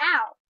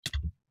 Ow.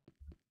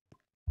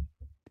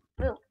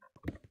 Move.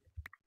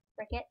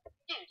 Break it.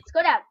 Dude. Let's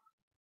go down.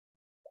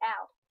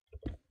 Ow.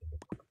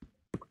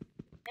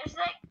 There's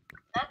like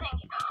nothing.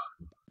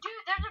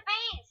 Dude, there's a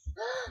base.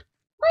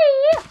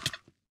 Wait.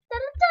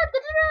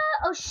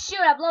 Oh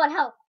shoot, I'm low on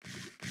health.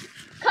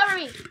 Cover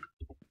me.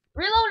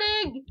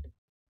 Reloading.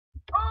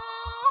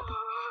 Oh,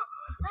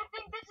 I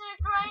think this is a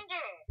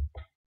grinder.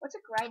 What's a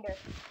grinder?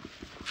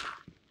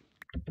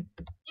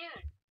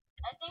 Dude,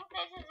 I think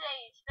this is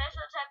a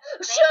special type of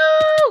base.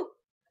 Shoot!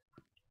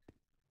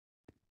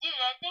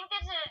 Dude, I think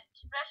this is a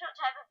special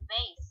type of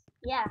base.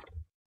 Yeah.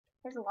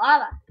 There's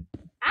lava.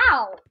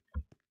 Ow!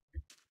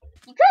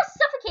 You could have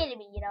suffocated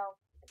me, you know.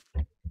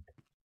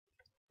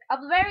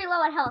 I'm very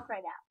low on health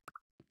right now.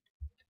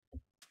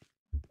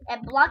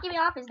 And blocking me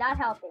off is not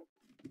helping.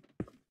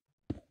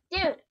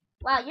 Dude,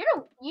 wow, you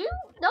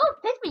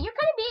don't piss me. You're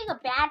kind of being a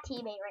bad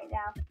teammate right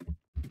now.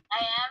 I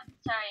am?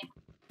 Sorry.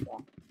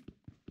 Yeah.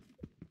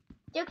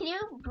 Dude, can you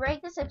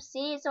break this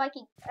obsidian so I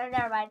can...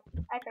 never mind.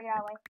 I figured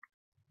out a way.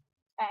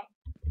 Alright.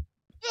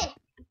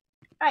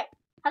 Alright,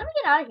 how do we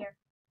get out of here?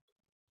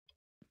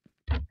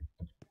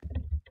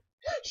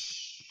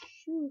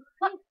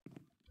 What?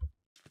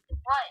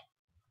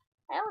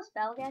 I almost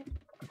fell again.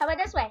 How about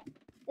this way?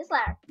 This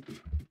ladder.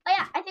 Oh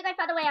yeah, I think I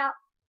found a way out.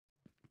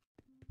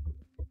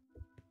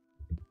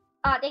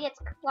 Oh, dang, it's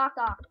blocked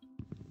off.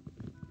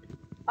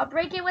 I'll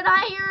break it with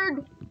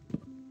iron.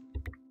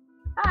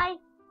 Hi.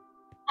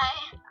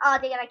 Hi. Oh,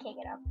 dang it, I can't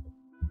get up.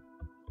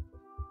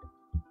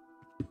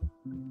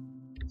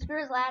 Screw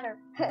his ladder.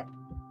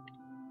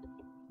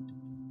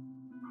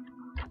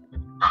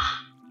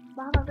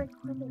 Mama,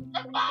 recording.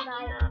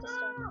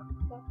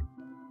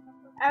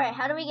 Alright,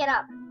 how do we get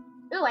up?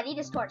 Ooh, I need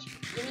this torch.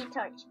 You need a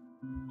torch.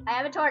 I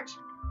have a torch.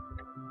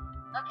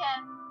 Okay.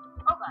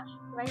 Oh gosh.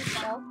 Ready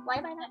to go? Why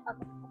am I not?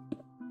 Okay.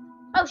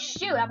 Oh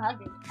shoot, I'm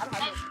hungry. Dude,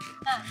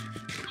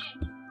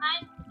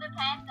 find the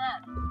path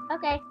up.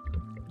 Okay.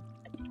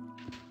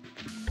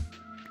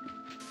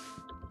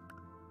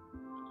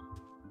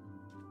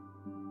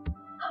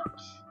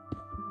 Oops.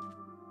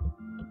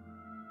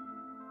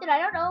 Dude, I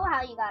don't know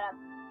how you got up.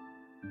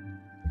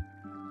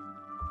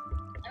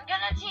 I'm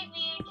gonna TP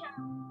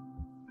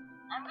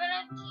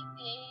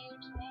you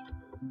to me.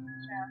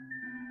 Sure.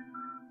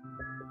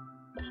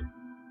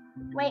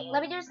 Wait,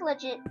 let me do this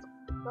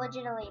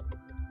legitimately.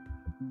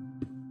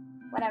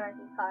 Whatever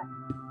you call it.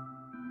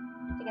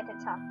 To get to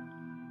the top.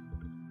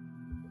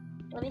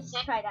 Let me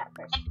just try that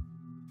first.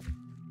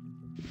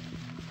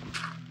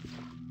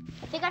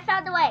 I think I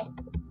found the way.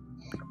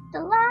 The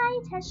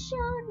light has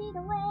shown me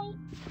the way.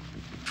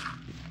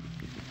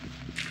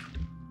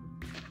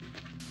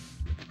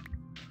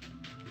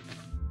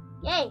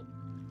 Yay!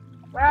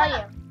 Where are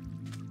you?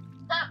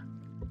 Stop!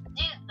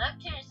 Dude, look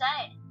to your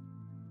side.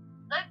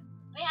 Look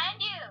behind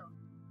you.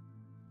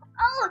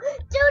 Oh,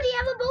 dude, you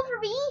have a bow for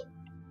me?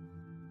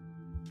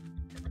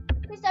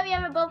 Please tell me you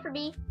have a bow for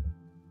me.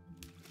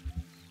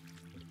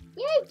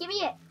 Yay, give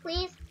me it.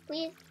 Please,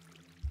 please.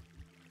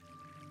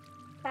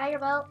 Can I have your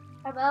bow?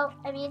 Our bow,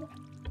 I mean.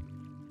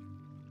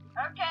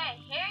 Okay,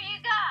 here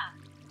you go.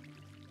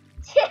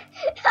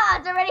 Oh,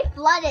 it's already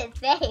flooded,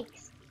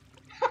 thanks.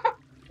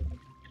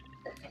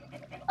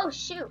 Oh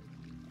shoot.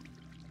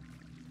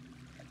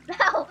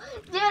 No,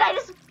 dude, I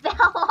just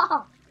fell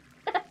off.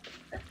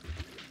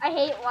 I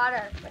hate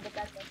water when it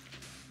does this.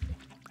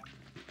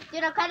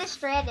 Dude, I'm kind of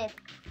stranded.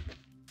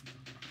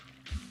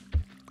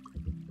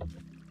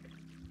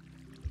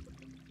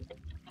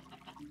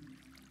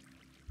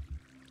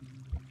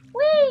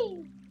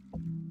 Whee!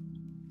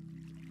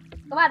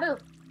 Come on, move.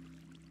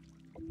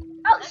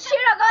 Oh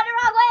shoot, I'm going the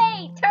wrong way!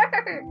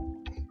 Turn!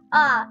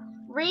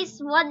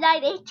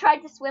 Reese198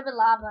 tried to swim in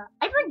lava.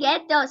 I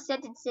forget those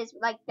sentences,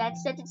 like that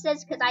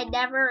sentences, because I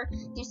never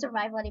do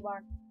survival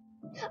anymore.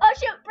 Oh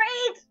shoot,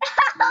 freeze!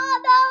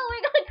 Oh no,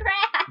 we're gonna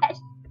crash!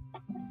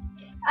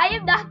 I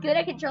am not good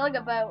at controlling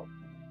a boat.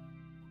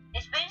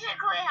 It's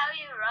basically how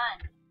you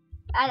run.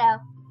 I know.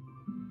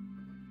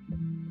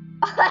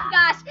 Oh my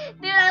gosh,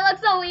 dude, I look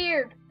so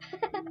weird.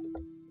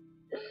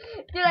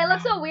 Dude, I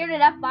look so weird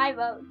in F5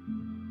 mode.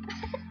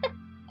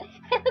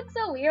 I look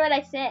so weird when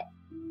I sit.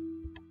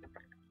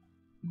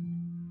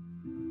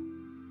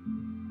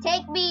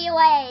 Take me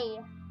away,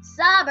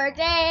 summer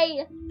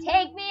day.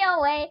 Take me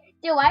away.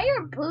 Dude, why are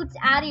your boots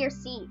out of your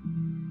seat?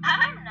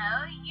 I don't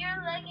know.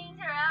 Your leggings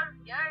are out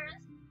of yours.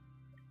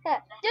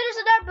 Dude, there's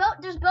another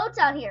boat. There's boats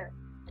out here.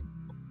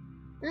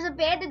 There's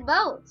abandoned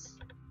boats.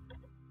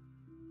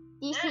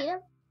 Do you see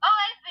them? Oh,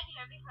 I've been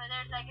here before.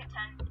 There's like a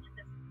ton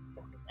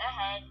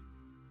ahead.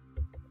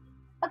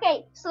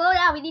 Okay, slow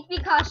down. We need to be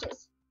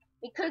cautious.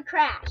 We could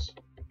crash.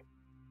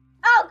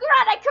 Oh,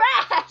 God, I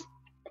crashed!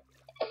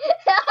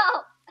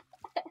 No!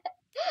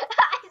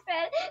 I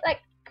said,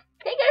 like,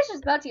 I think there's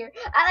just boats here.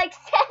 I, like,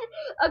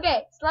 said,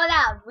 okay, slow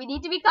down. We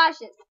need to be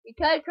cautious. We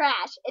could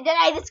crash. And then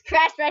I just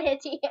crashed right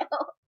into you.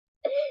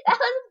 That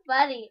was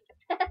funny.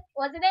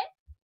 Wasn't it?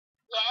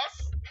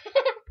 Yes.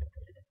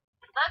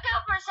 Look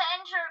out for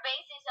Central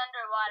bases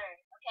underwater,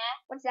 okay?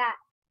 What's that?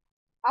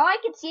 All I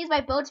can see is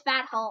my boat's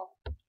fat hull.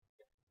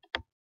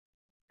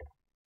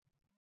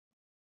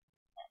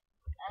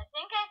 I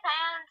think I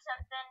found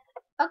something.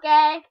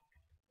 Okay.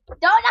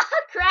 Don't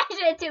not crash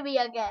into me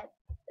again.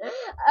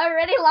 I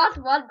already lost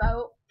one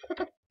boat.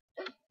 No!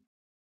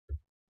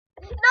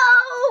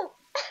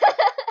 I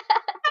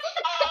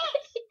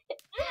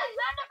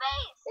found a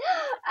base.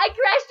 I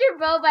crashed your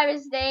boat by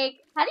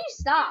mistake. How do you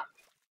stop?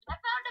 I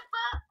found a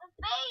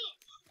base.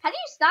 How do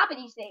you stop in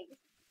these things?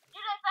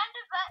 Dude, I found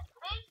a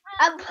base for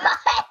A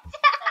boat?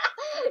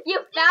 You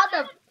found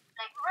them.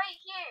 Like right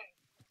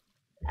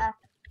here.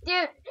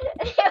 Dude,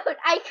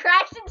 I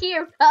crashed into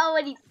your boat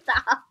when you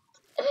stopped.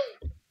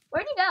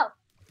 Where'd you go?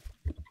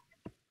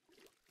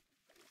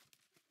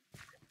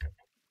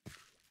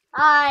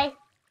 Hi.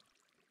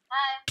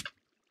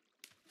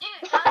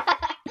 Dude, I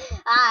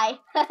Hi.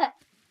 don't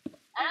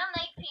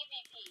like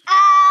PvP.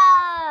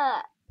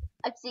 Ah!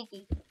 I'm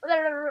sinking. Dude,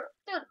 help!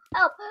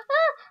 Help!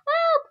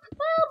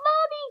 Help,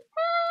 mommy!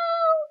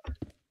 Help!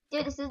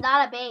 Dude, this is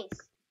not a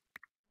base.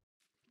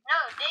 No,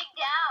 dig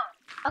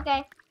down.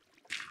 Okay.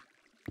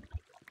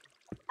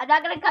 I'm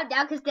not gonna come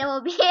down because then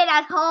we'll be in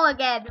that hole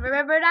again.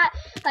 Remember that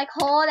like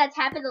hole that's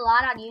happened a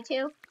lot on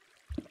YouTube?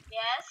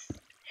 Yes.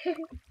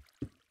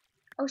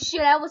 Oh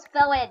shoot, I almost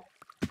fell in.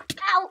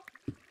 Ow!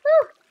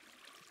 Woo!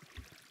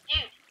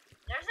 Dude,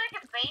 there's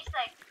like a base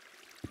like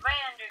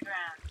right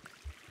underground.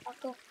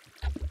 Okay.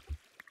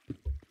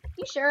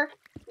 You sure?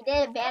 We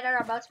didn't abandon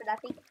our boats for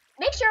nothing.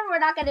 Make sure we're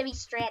not gonna be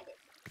stranded.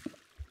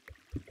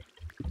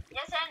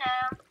 Yes, I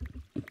know.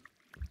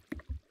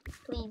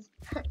 Please.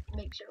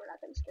 Make sure we're not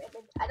gonna be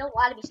stranded. I don't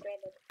want to be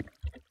stranded.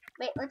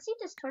 Wait, let's see if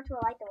this torch will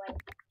light the way.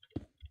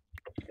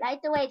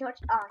 Light the way, torch.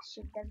 Oh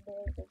shoot, that's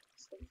very big.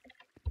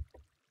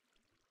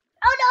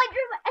 Oh no,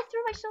 I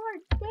threw my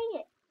sword. Dang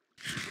it.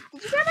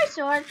 Did you grab my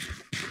sword?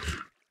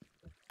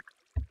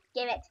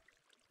 Give it.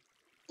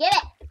 Give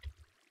it.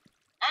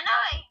 I know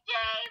I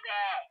gave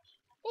it.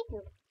 Thank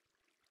you.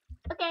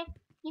 Okay,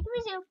 you can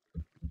resume.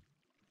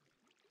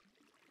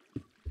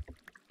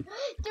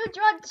 Dude,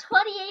 you're on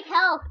 28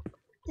 health.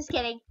 Just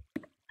kidding.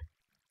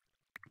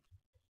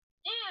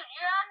 Dude,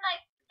 you're on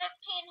like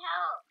 15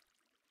 health.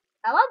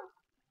 I won.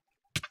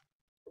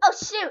 Oh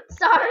shoot,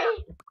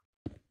 sorry.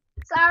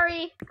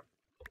 Sorry.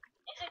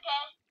 It's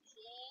okay. C.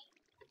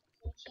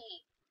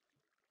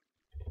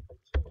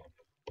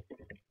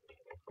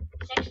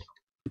 6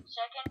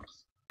 seconds.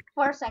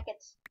 4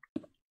 seconds.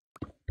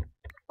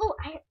 Oh,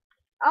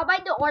 I'll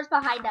mind the ores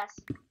behind us.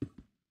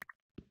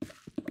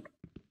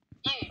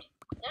 Dude,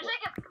 there's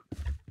like a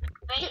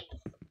base.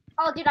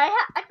 Oh, dude, I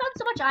found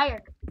so much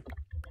iron.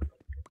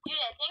 Dude,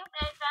 I think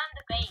I found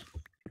the base.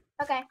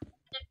 Okay,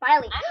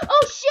 finally.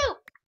 Oh shoot!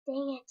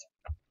 Dang it.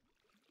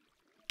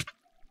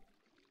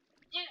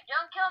 Dude,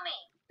 don't kill me.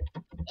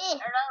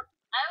 Or else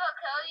I will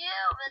kill you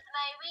with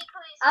my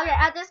weekly sword. Okay,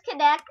 I'll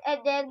disconnect and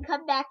then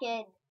come back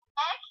in.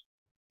 Heck,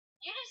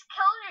 you just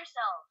killed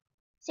yourself.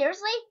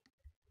 Seriously?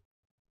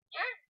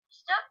 Your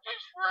stuff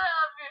just flew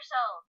out of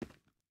yourself.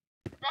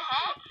 The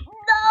heck?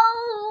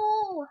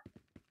 No!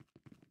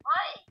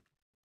 What?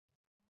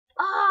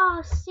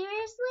 Oh,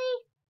 seriously?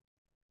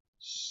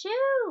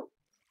 Shoot!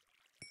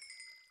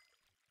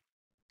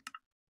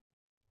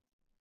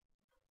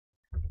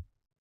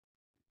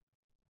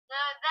 So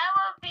that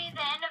will be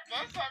the end of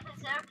this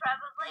episode,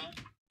 probably.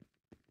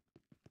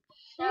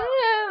 So,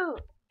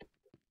 Shoot!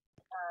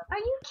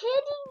 Are you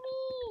kidding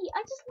me?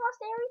 I just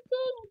lost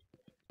everything.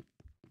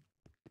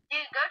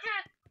 dude, go to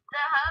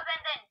the hub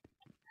and then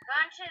go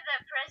into the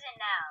prison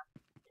now.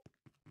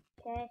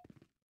 Okay.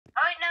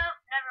 Oh wait, no,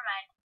 never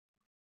mind.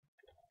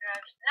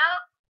 Drugs.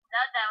 Nope,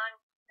 not that one.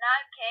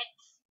 Not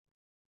kids.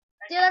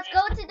 Dude, let's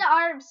go to the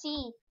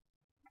RMC.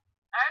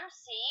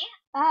 RMC?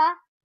 Uh-huh.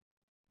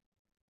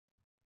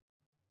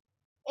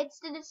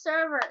 It's to the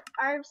server.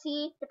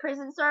 RMC, the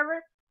prison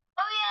server.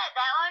 Oh yeah,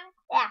 that one?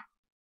 Yeah.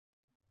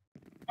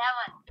 That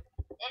one.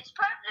 It's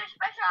part of their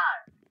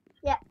special.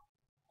 Yeah.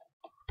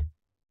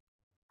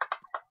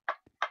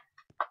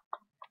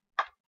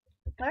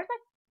 Where's my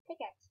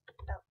pickaxe?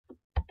 Oh.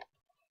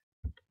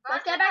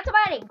 Let's get back to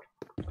mining.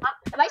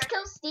 If I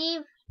kill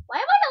Steve, why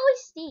am I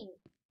always Steve?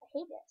 I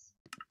hate this.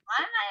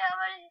 Why am I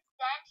always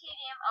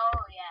Stantedium?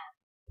 Oh yeah.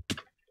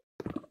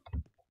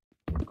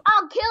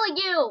 I'm killing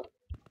you!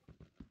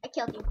 I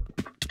killed you.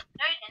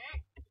 No, you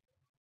didn't.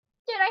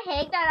 Dude, I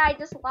hate that I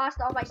just lost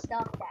all my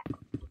stuff back.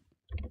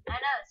 I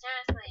know,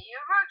 seriously. You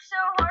worked so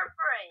hard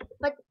for it.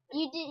 But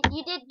you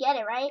did get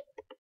it, right?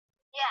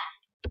 Yeah.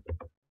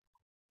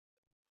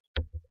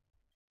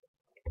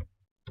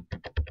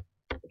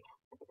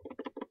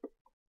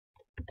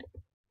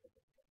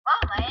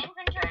 Oh, my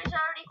inventory is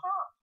already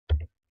full.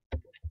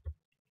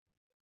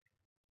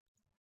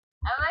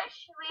 I wish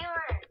we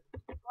were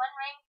one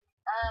rank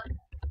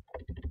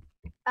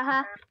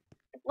Uh-huh.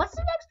 What's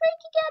the next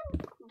rank again?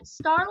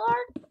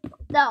 Star-Lord?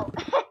 No.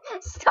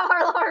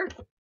 Star-Lord.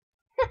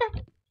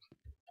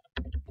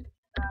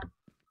 no.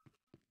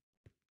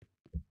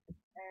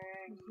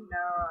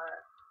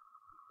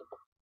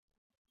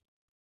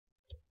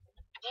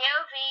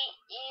 Governor.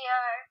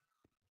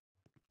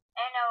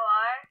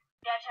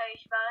 That's how you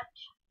spell it.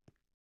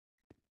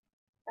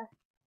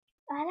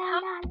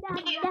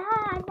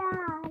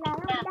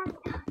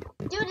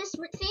 Dude, this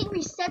thing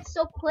resets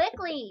so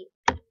quickly.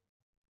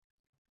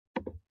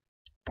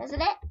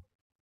 Doesn't it?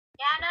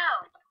 Yeah, I know.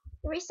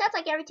 It resets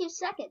like every 2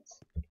 seconds.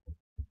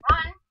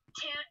 1,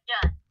 2,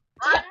 done.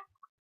 1.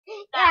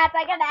 Yeah, it's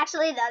like it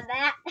actually does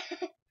that.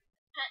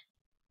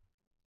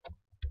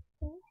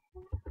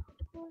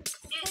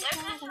 Dude,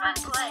 there's this one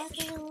glitch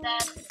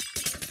that...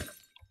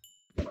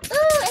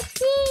 Ooh,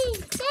 XP!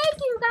 Thank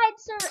you, guys,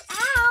 sir.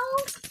 Ow!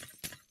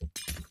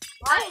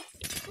 What?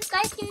 This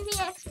guy's giving me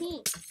XP.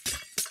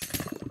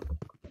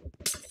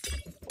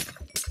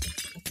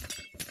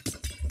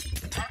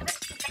 I'm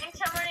getting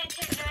someone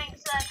into doing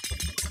such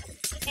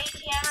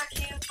ATM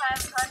to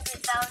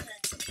 500,000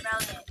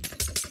 million.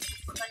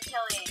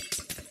 Quintillion.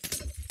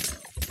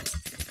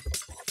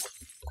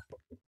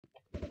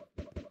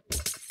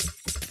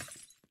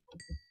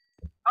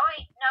 Oh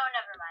wait, no,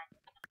 never mind.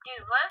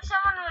 Dude, what if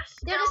someone was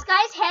still... Dude, this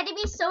guy's handing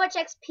me so much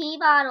XP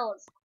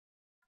bottles.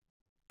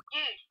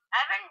 Dude,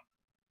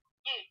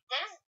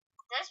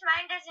 this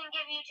mine doesn't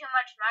give you too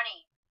much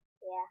money.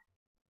 Yeah.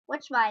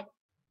 Which mine?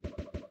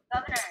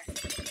 Governor.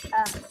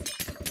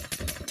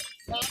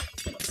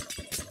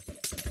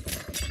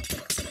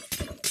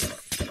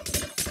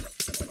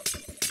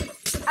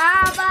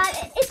 But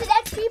it's an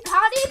XP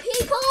party,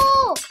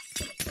 people!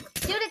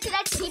 Dude, it's an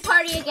XP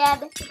party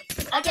again.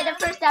 Like in the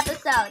first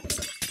episode.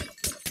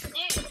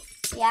 Dude.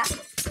 Yeah.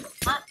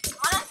 When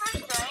I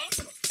first joined,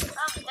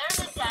 there's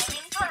a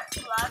diamond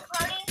block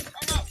party,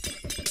 and then...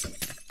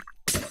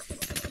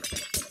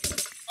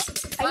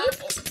 Are you...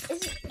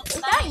 Is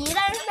that you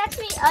that is next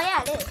to me? Oh,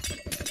 yeah, it is.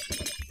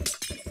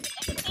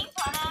 XP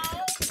party.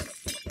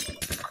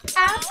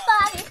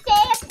 Everybody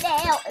dance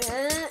now.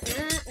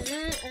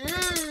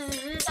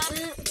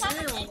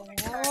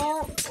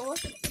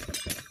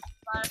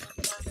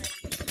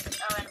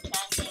 Oh,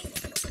 enchanting.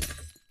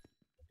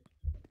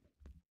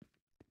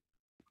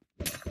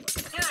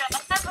 Dude, I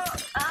have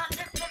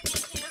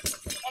 152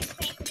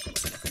 XP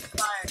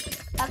bars.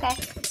 Okay.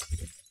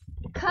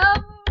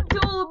 Come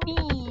to me.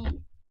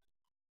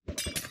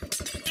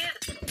 Dude,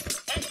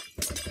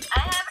 I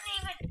haven't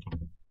even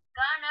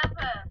gone up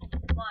a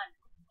 1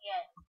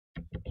 yet.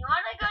 You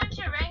want to go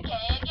into rank A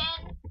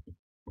again?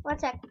 1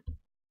 sec.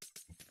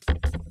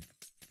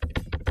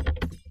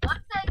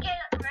 Once I get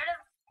rid of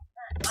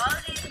all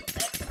these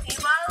XP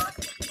bottles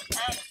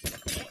and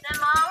use them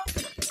all,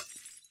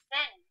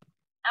 then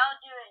I'll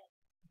do it.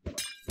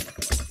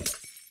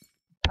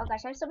 Oh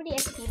gosh, I have so many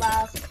XP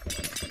balls.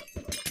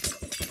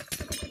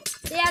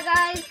 So yeah,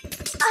 guys,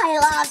 I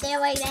love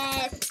doing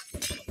this.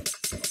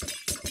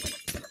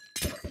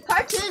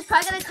 Part 2 is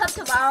probably gonna come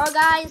tomorrow,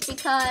 guys,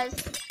 because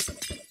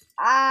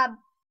I'm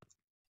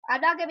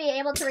not gonna be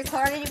able to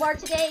record anymore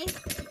today.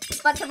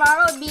 But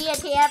tomorrow, me and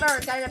Thammer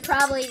are gonna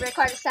probably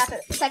record a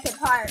second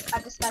part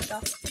of the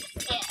special.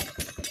 Yeah,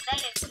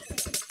 that is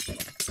true.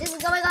 This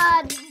is going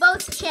on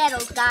both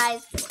channels,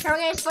 guys. Terror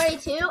Games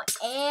 42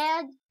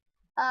 and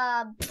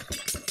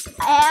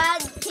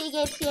King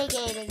Games TA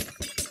Gaming.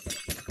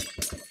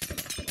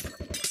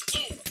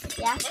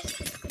 Dude, Yeah, this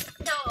is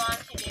so long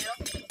to do.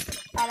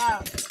 I know.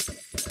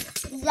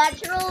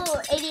 Natural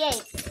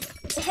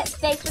 88.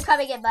 Thanks for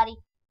coming in, buddy.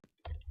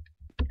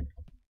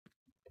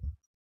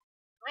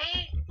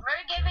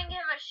 We're giving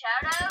him a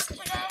shout out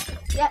today.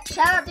 Yeah,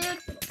 shout out, dude.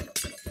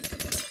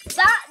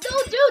 No,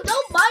 dude,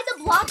 don't mind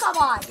the block I'm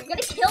on. You're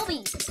gonna kill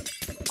me.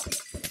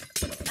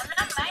 I'm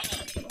not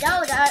mining.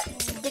 No,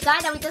 the guy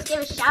that we just gave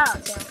a shout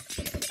out to.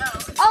 No.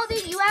 Oh,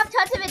 dude, you have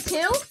tons of it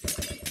too?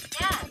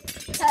 Yeah.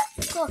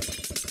 Cool.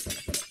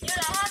 Dude, I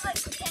have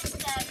like 10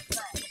 stacks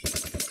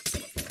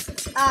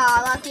left.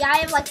 Aw, lucky. I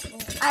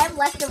have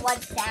less than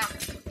 1 stack.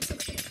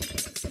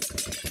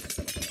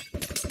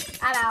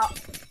 I'm out.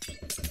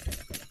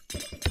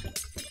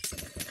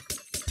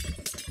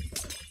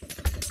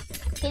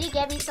 Can you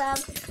get me some?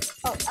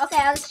 Oh, okay,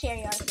 I'll just share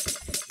yours.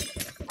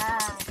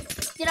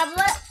 Dude, I'm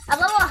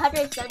level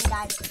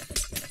 179.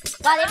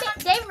 Wow,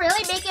 they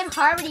really make it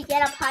hard when you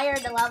get up higher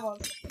in the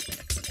levels.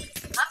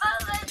 How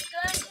about let's go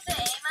into the A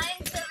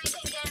mine so we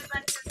can get a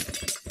bunch of,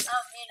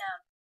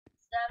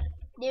 stuff.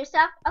 New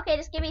stuff? Okay,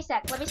 just give me a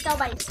sec. Let me sell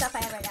my stuff I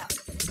have right now.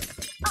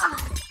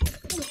 Ah.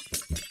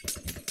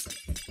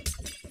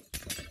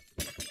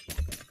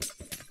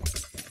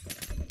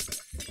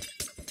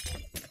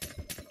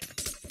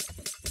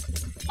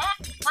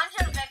 Bunch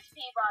of XP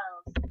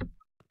bottles.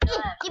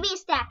 Give me a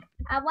stack.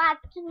 I want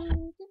to.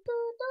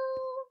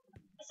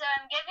 So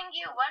I'm giving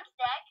you 1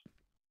 stack,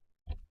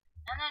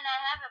 and then I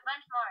have a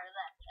bunch more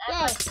left.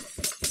 Yay.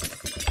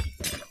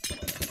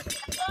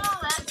 A total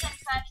less than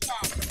 5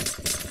 stacks.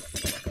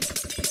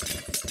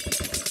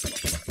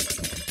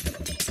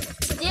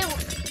 Dude,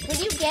 when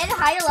you get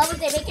higher levels,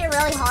 they make it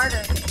really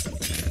harder.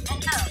 I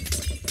know.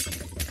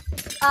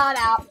 Oh, I'm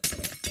out.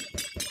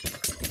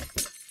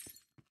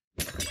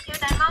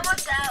 Dude, I'm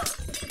almost out.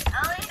 I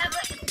only have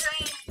like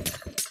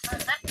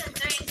less than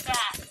 3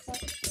 stacks.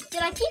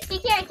 Dude, I keep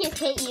thinking I can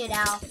hit you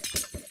now.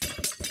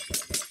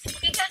 It's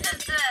because of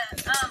the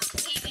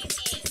PvP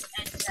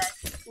and such.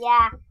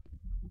 Yeah.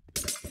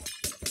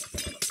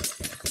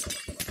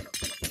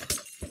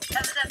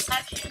 Of the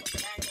factions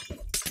and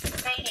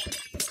raiding.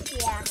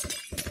 Yeah.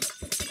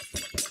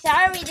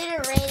 Sorry we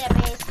didn't raid a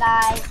base,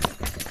 guys.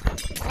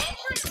 I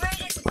actually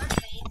raided 1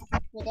 base.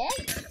 We did?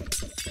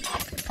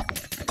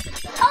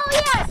 Oh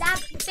yeah, that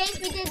base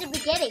we did in the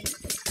beginning.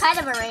 It's kind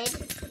of a raid.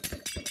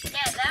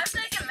 Yeah, that was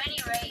like a mini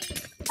raid.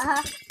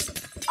 Uh-huh.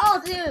 Oh,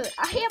 dude,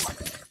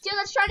 Dude,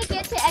 let's try to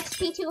get to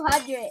XP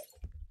 200.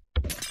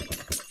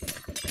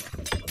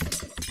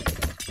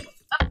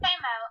 Okay,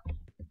 I'm out.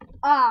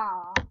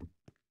 Aw.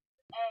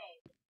 Hey,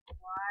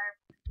 warp.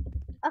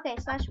 Okay,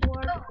 slash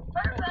warp. Oh,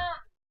 what about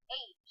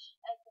H,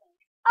 I think.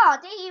 Oh,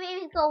 dang, you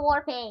made me go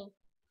warp A.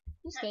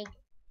 You stink.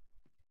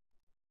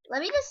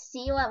 Let me just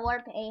see what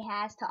warp A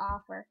has to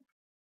offer.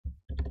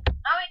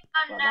 Oh,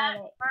 it's What not.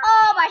 about it?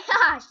 Oh my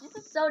gosh, this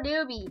is so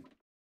newbie.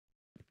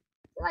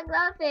 It's like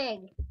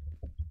nothing.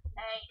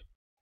 Hey,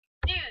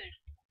 dude.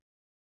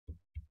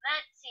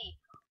 Let's see.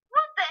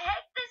 What the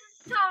heck? This is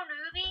so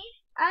newbie.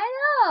 I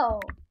know.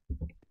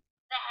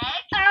 The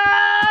heck?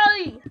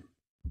 Ay!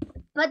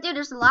 But dude,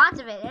 there's lots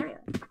of it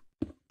everywhere.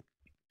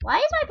 Why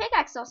is my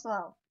pickaxe so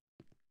slow?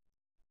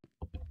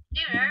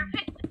 Dude, our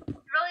pick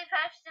really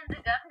fast in the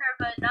governor,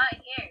 but not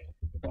here.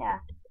 Yeah.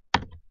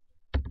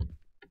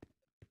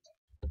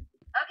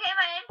 Okay,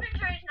 my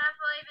inventory is not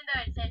full even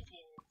though it says it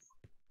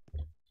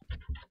is.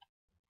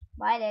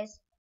 Why it is?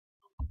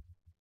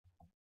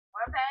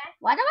 Okay?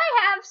 Why do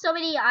I have so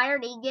many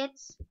iron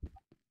ingots?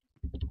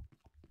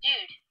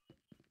 Dude,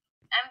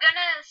 I'm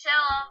gonna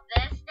sell all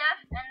this stuff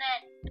and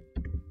then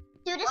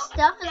Dude, this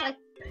stuff is like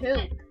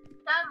poop.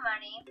 some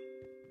money.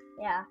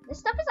 Yeah, this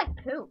stuff is like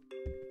poop.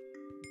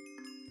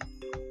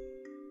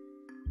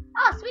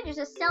 Oh, sweet, there's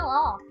a sell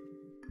all.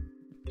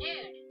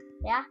 Dude,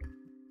 Yeah?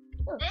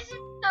 Ooh. this is so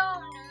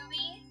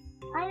newbie.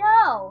 I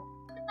know.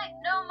 It's like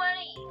no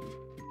money.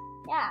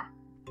 Yeah.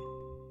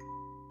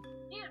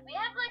 Dude, we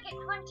have like a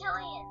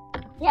quintillion.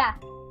 Yeah.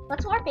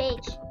 Let's warp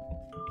H.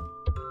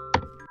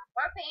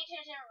 Our page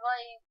isn't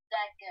really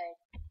that good.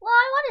 Well,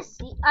 I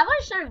want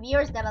to show the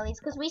viewers them at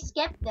least, because we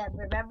skipped them,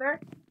 remember?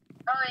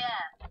 Oh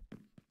yeah.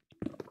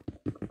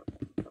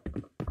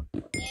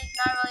 It's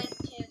not really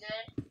too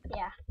good.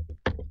 Yeah.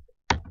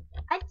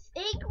 I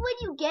think when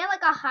you get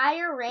like a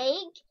higher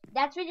rank,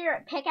 that's when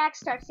your pickaxe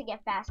starts to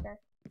get faster.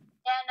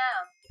 Yeah, no.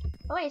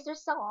 Oh wait, is there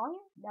sell all here?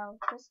 No,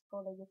 just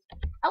gold ingots.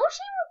 I wish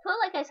you would put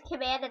like a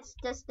command that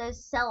just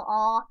does sell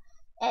all,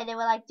 and it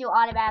would like do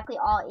automatically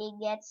all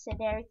ingots and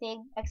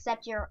everything,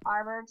 except your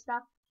armor and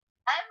stuff.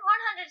 I have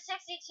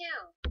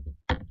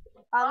 162.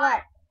 On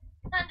what?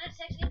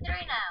 163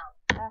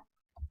 now.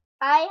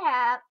 I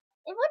have.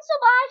 It went so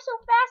by so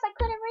fast I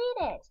couldn't read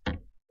it.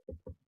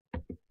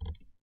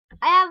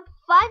 I have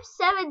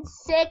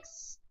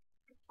 576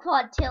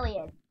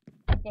 quintillion.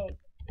 I think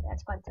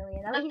that's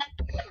quintillion. At least.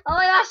 Oh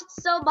my gosh,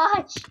 it's so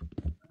much.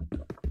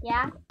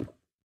 Yeah.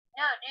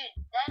 No, dude,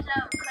 that's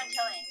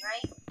quintillion,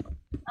 right?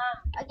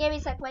 Give me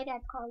a sec. My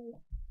dad call you.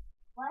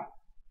 What?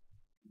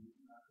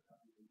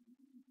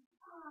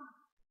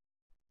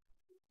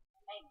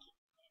 Thank you.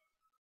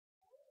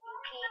 You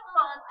keep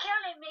on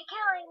killing me,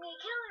 killing me,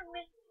 killing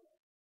me.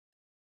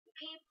 You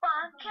Keep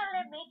on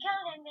killing me,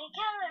 killing me,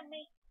 killing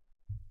me.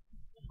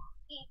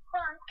 Keep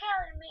on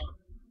killing me.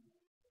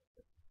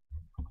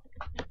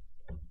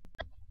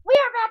 We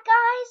are back,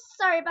 guys.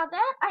 Sorry about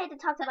that. I had to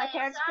talk to my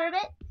parents for a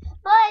bit.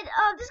 But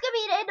this is gonna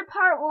be the end of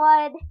part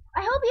 1.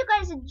 I hope you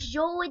guys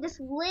enjoyed this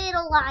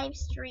little live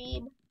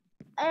stream.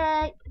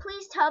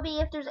 Please tell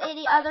me if there's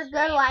any other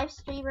good live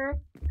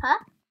streamer. Huh?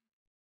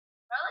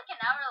 Or like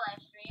an hour live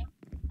stream.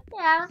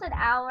 Yeah, it was an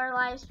hour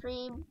live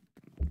stream.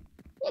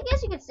 I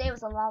guess you could say it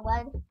was a long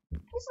one.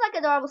 It's like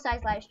a normal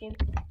size live stream.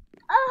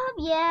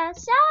 Yeah,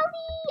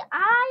 sadly,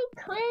 I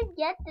couldn't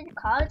get the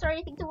comments or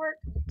anything to work.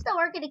 Still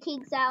working the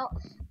kinks out.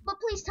 But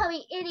please tell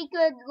me any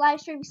good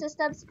live streaming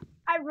systems.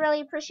 I'd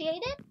really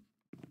appreciate it.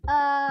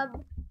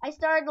 I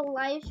started the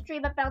live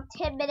stream about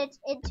 10 minutes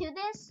into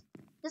this,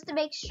 just to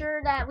make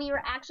sure that we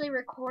were actually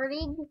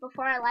recording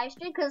before our live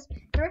stream, because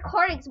the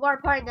recording's more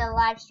important than the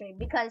live stream,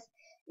 because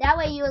that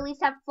way you at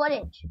least have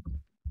footage,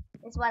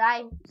 is what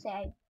I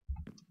say.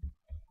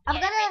 I'm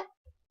gonna...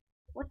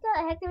 What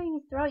the heck are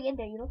you throwing in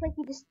there? You look like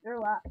you just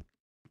threw up.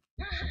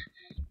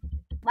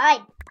 Bye.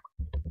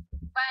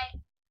 Bye.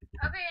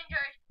 Hope you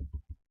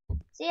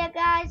enjoyed. See ya,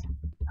 guys.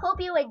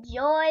 Hope you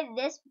enjoyed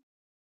this.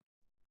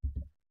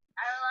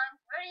 Hour-long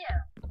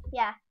video.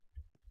 Yeah.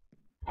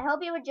 I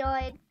hope you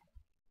enjoyed.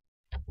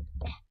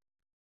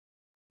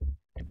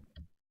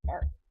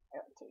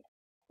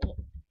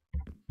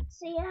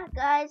 So yeah,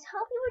 guys.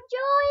 Hope you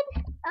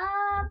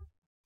enjoyed.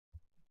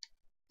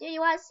 Do you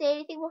want to say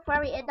anything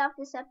before we end off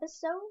this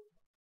episode?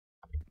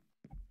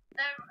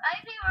 The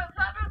IP will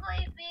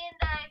probably be in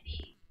the IP.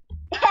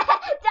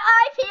 The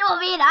IP will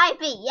be an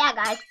IP. Yeah,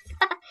 guys.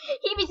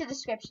 He means the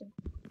description.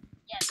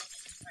 Yeah,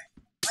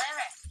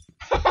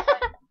 whatever.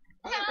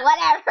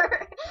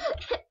 Whatever.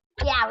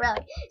 Yeah,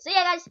 really. So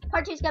yeah, guys,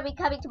 part 2 is gonna be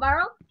coming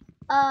tomorrow.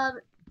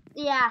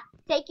 Yeah.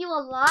 Thank you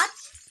a lot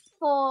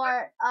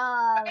for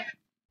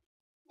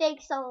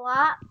thanks a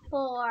lot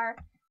for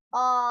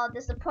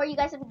the support you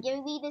guys have been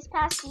giving me this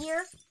past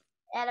year,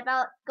 and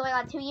about going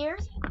on 2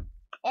 years.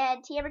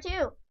 And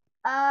Thammer2,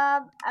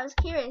 I was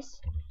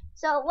curious.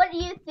 So, what do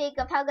you think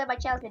of how good my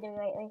channel's been doing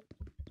lately?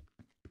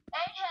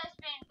 It has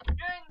been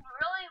doing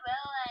really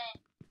well,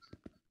 and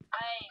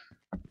I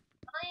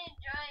really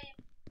enjoy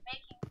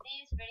making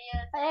these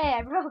videos. Hey,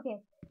 I broke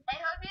it. I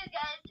hope you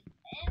guys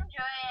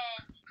enjoy,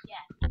 and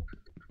yeah.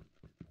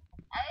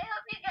 I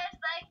hope you guys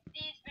like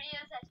these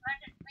videos as much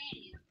as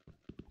we do.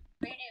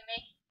 We do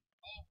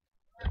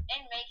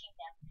in making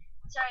them.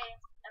 Sorry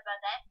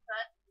about that,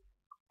 but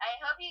I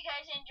hope you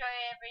guys enjoy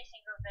every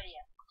single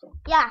video.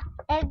 Yeah,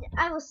 and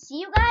I will see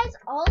you guys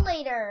all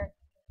later.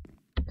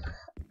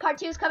 Part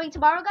 2 is coming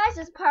tomorrow, guys.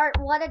 This is part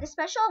 1 of the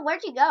special.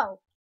 Where'd you go?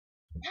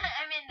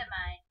 I'm in the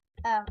mine.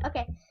 Oh,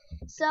 okay.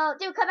 So,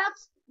 dude, come out.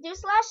 Do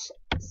slash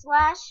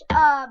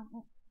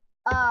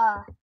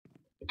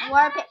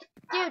warp.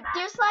 Dude,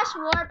 do slash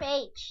warp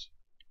H.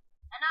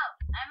 I know.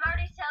 I'm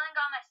already selling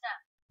all my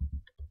stuff.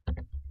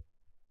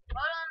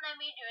 Hold on, let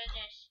me do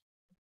this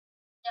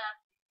stuff.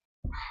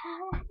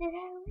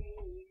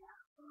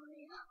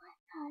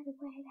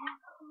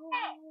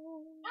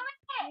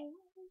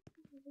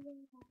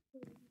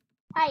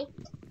 Hi.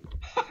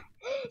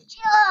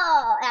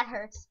 Chill. That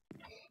hurts.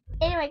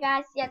 Anyway,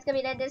 guys, yeah, it's gonna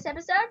be the end of this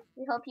episode.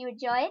 We hope you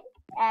enjoyed,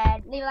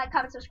 and leave a like,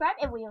 comment, subscribe,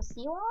 and we will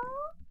see you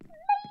all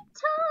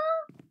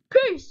later.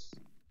 Peace.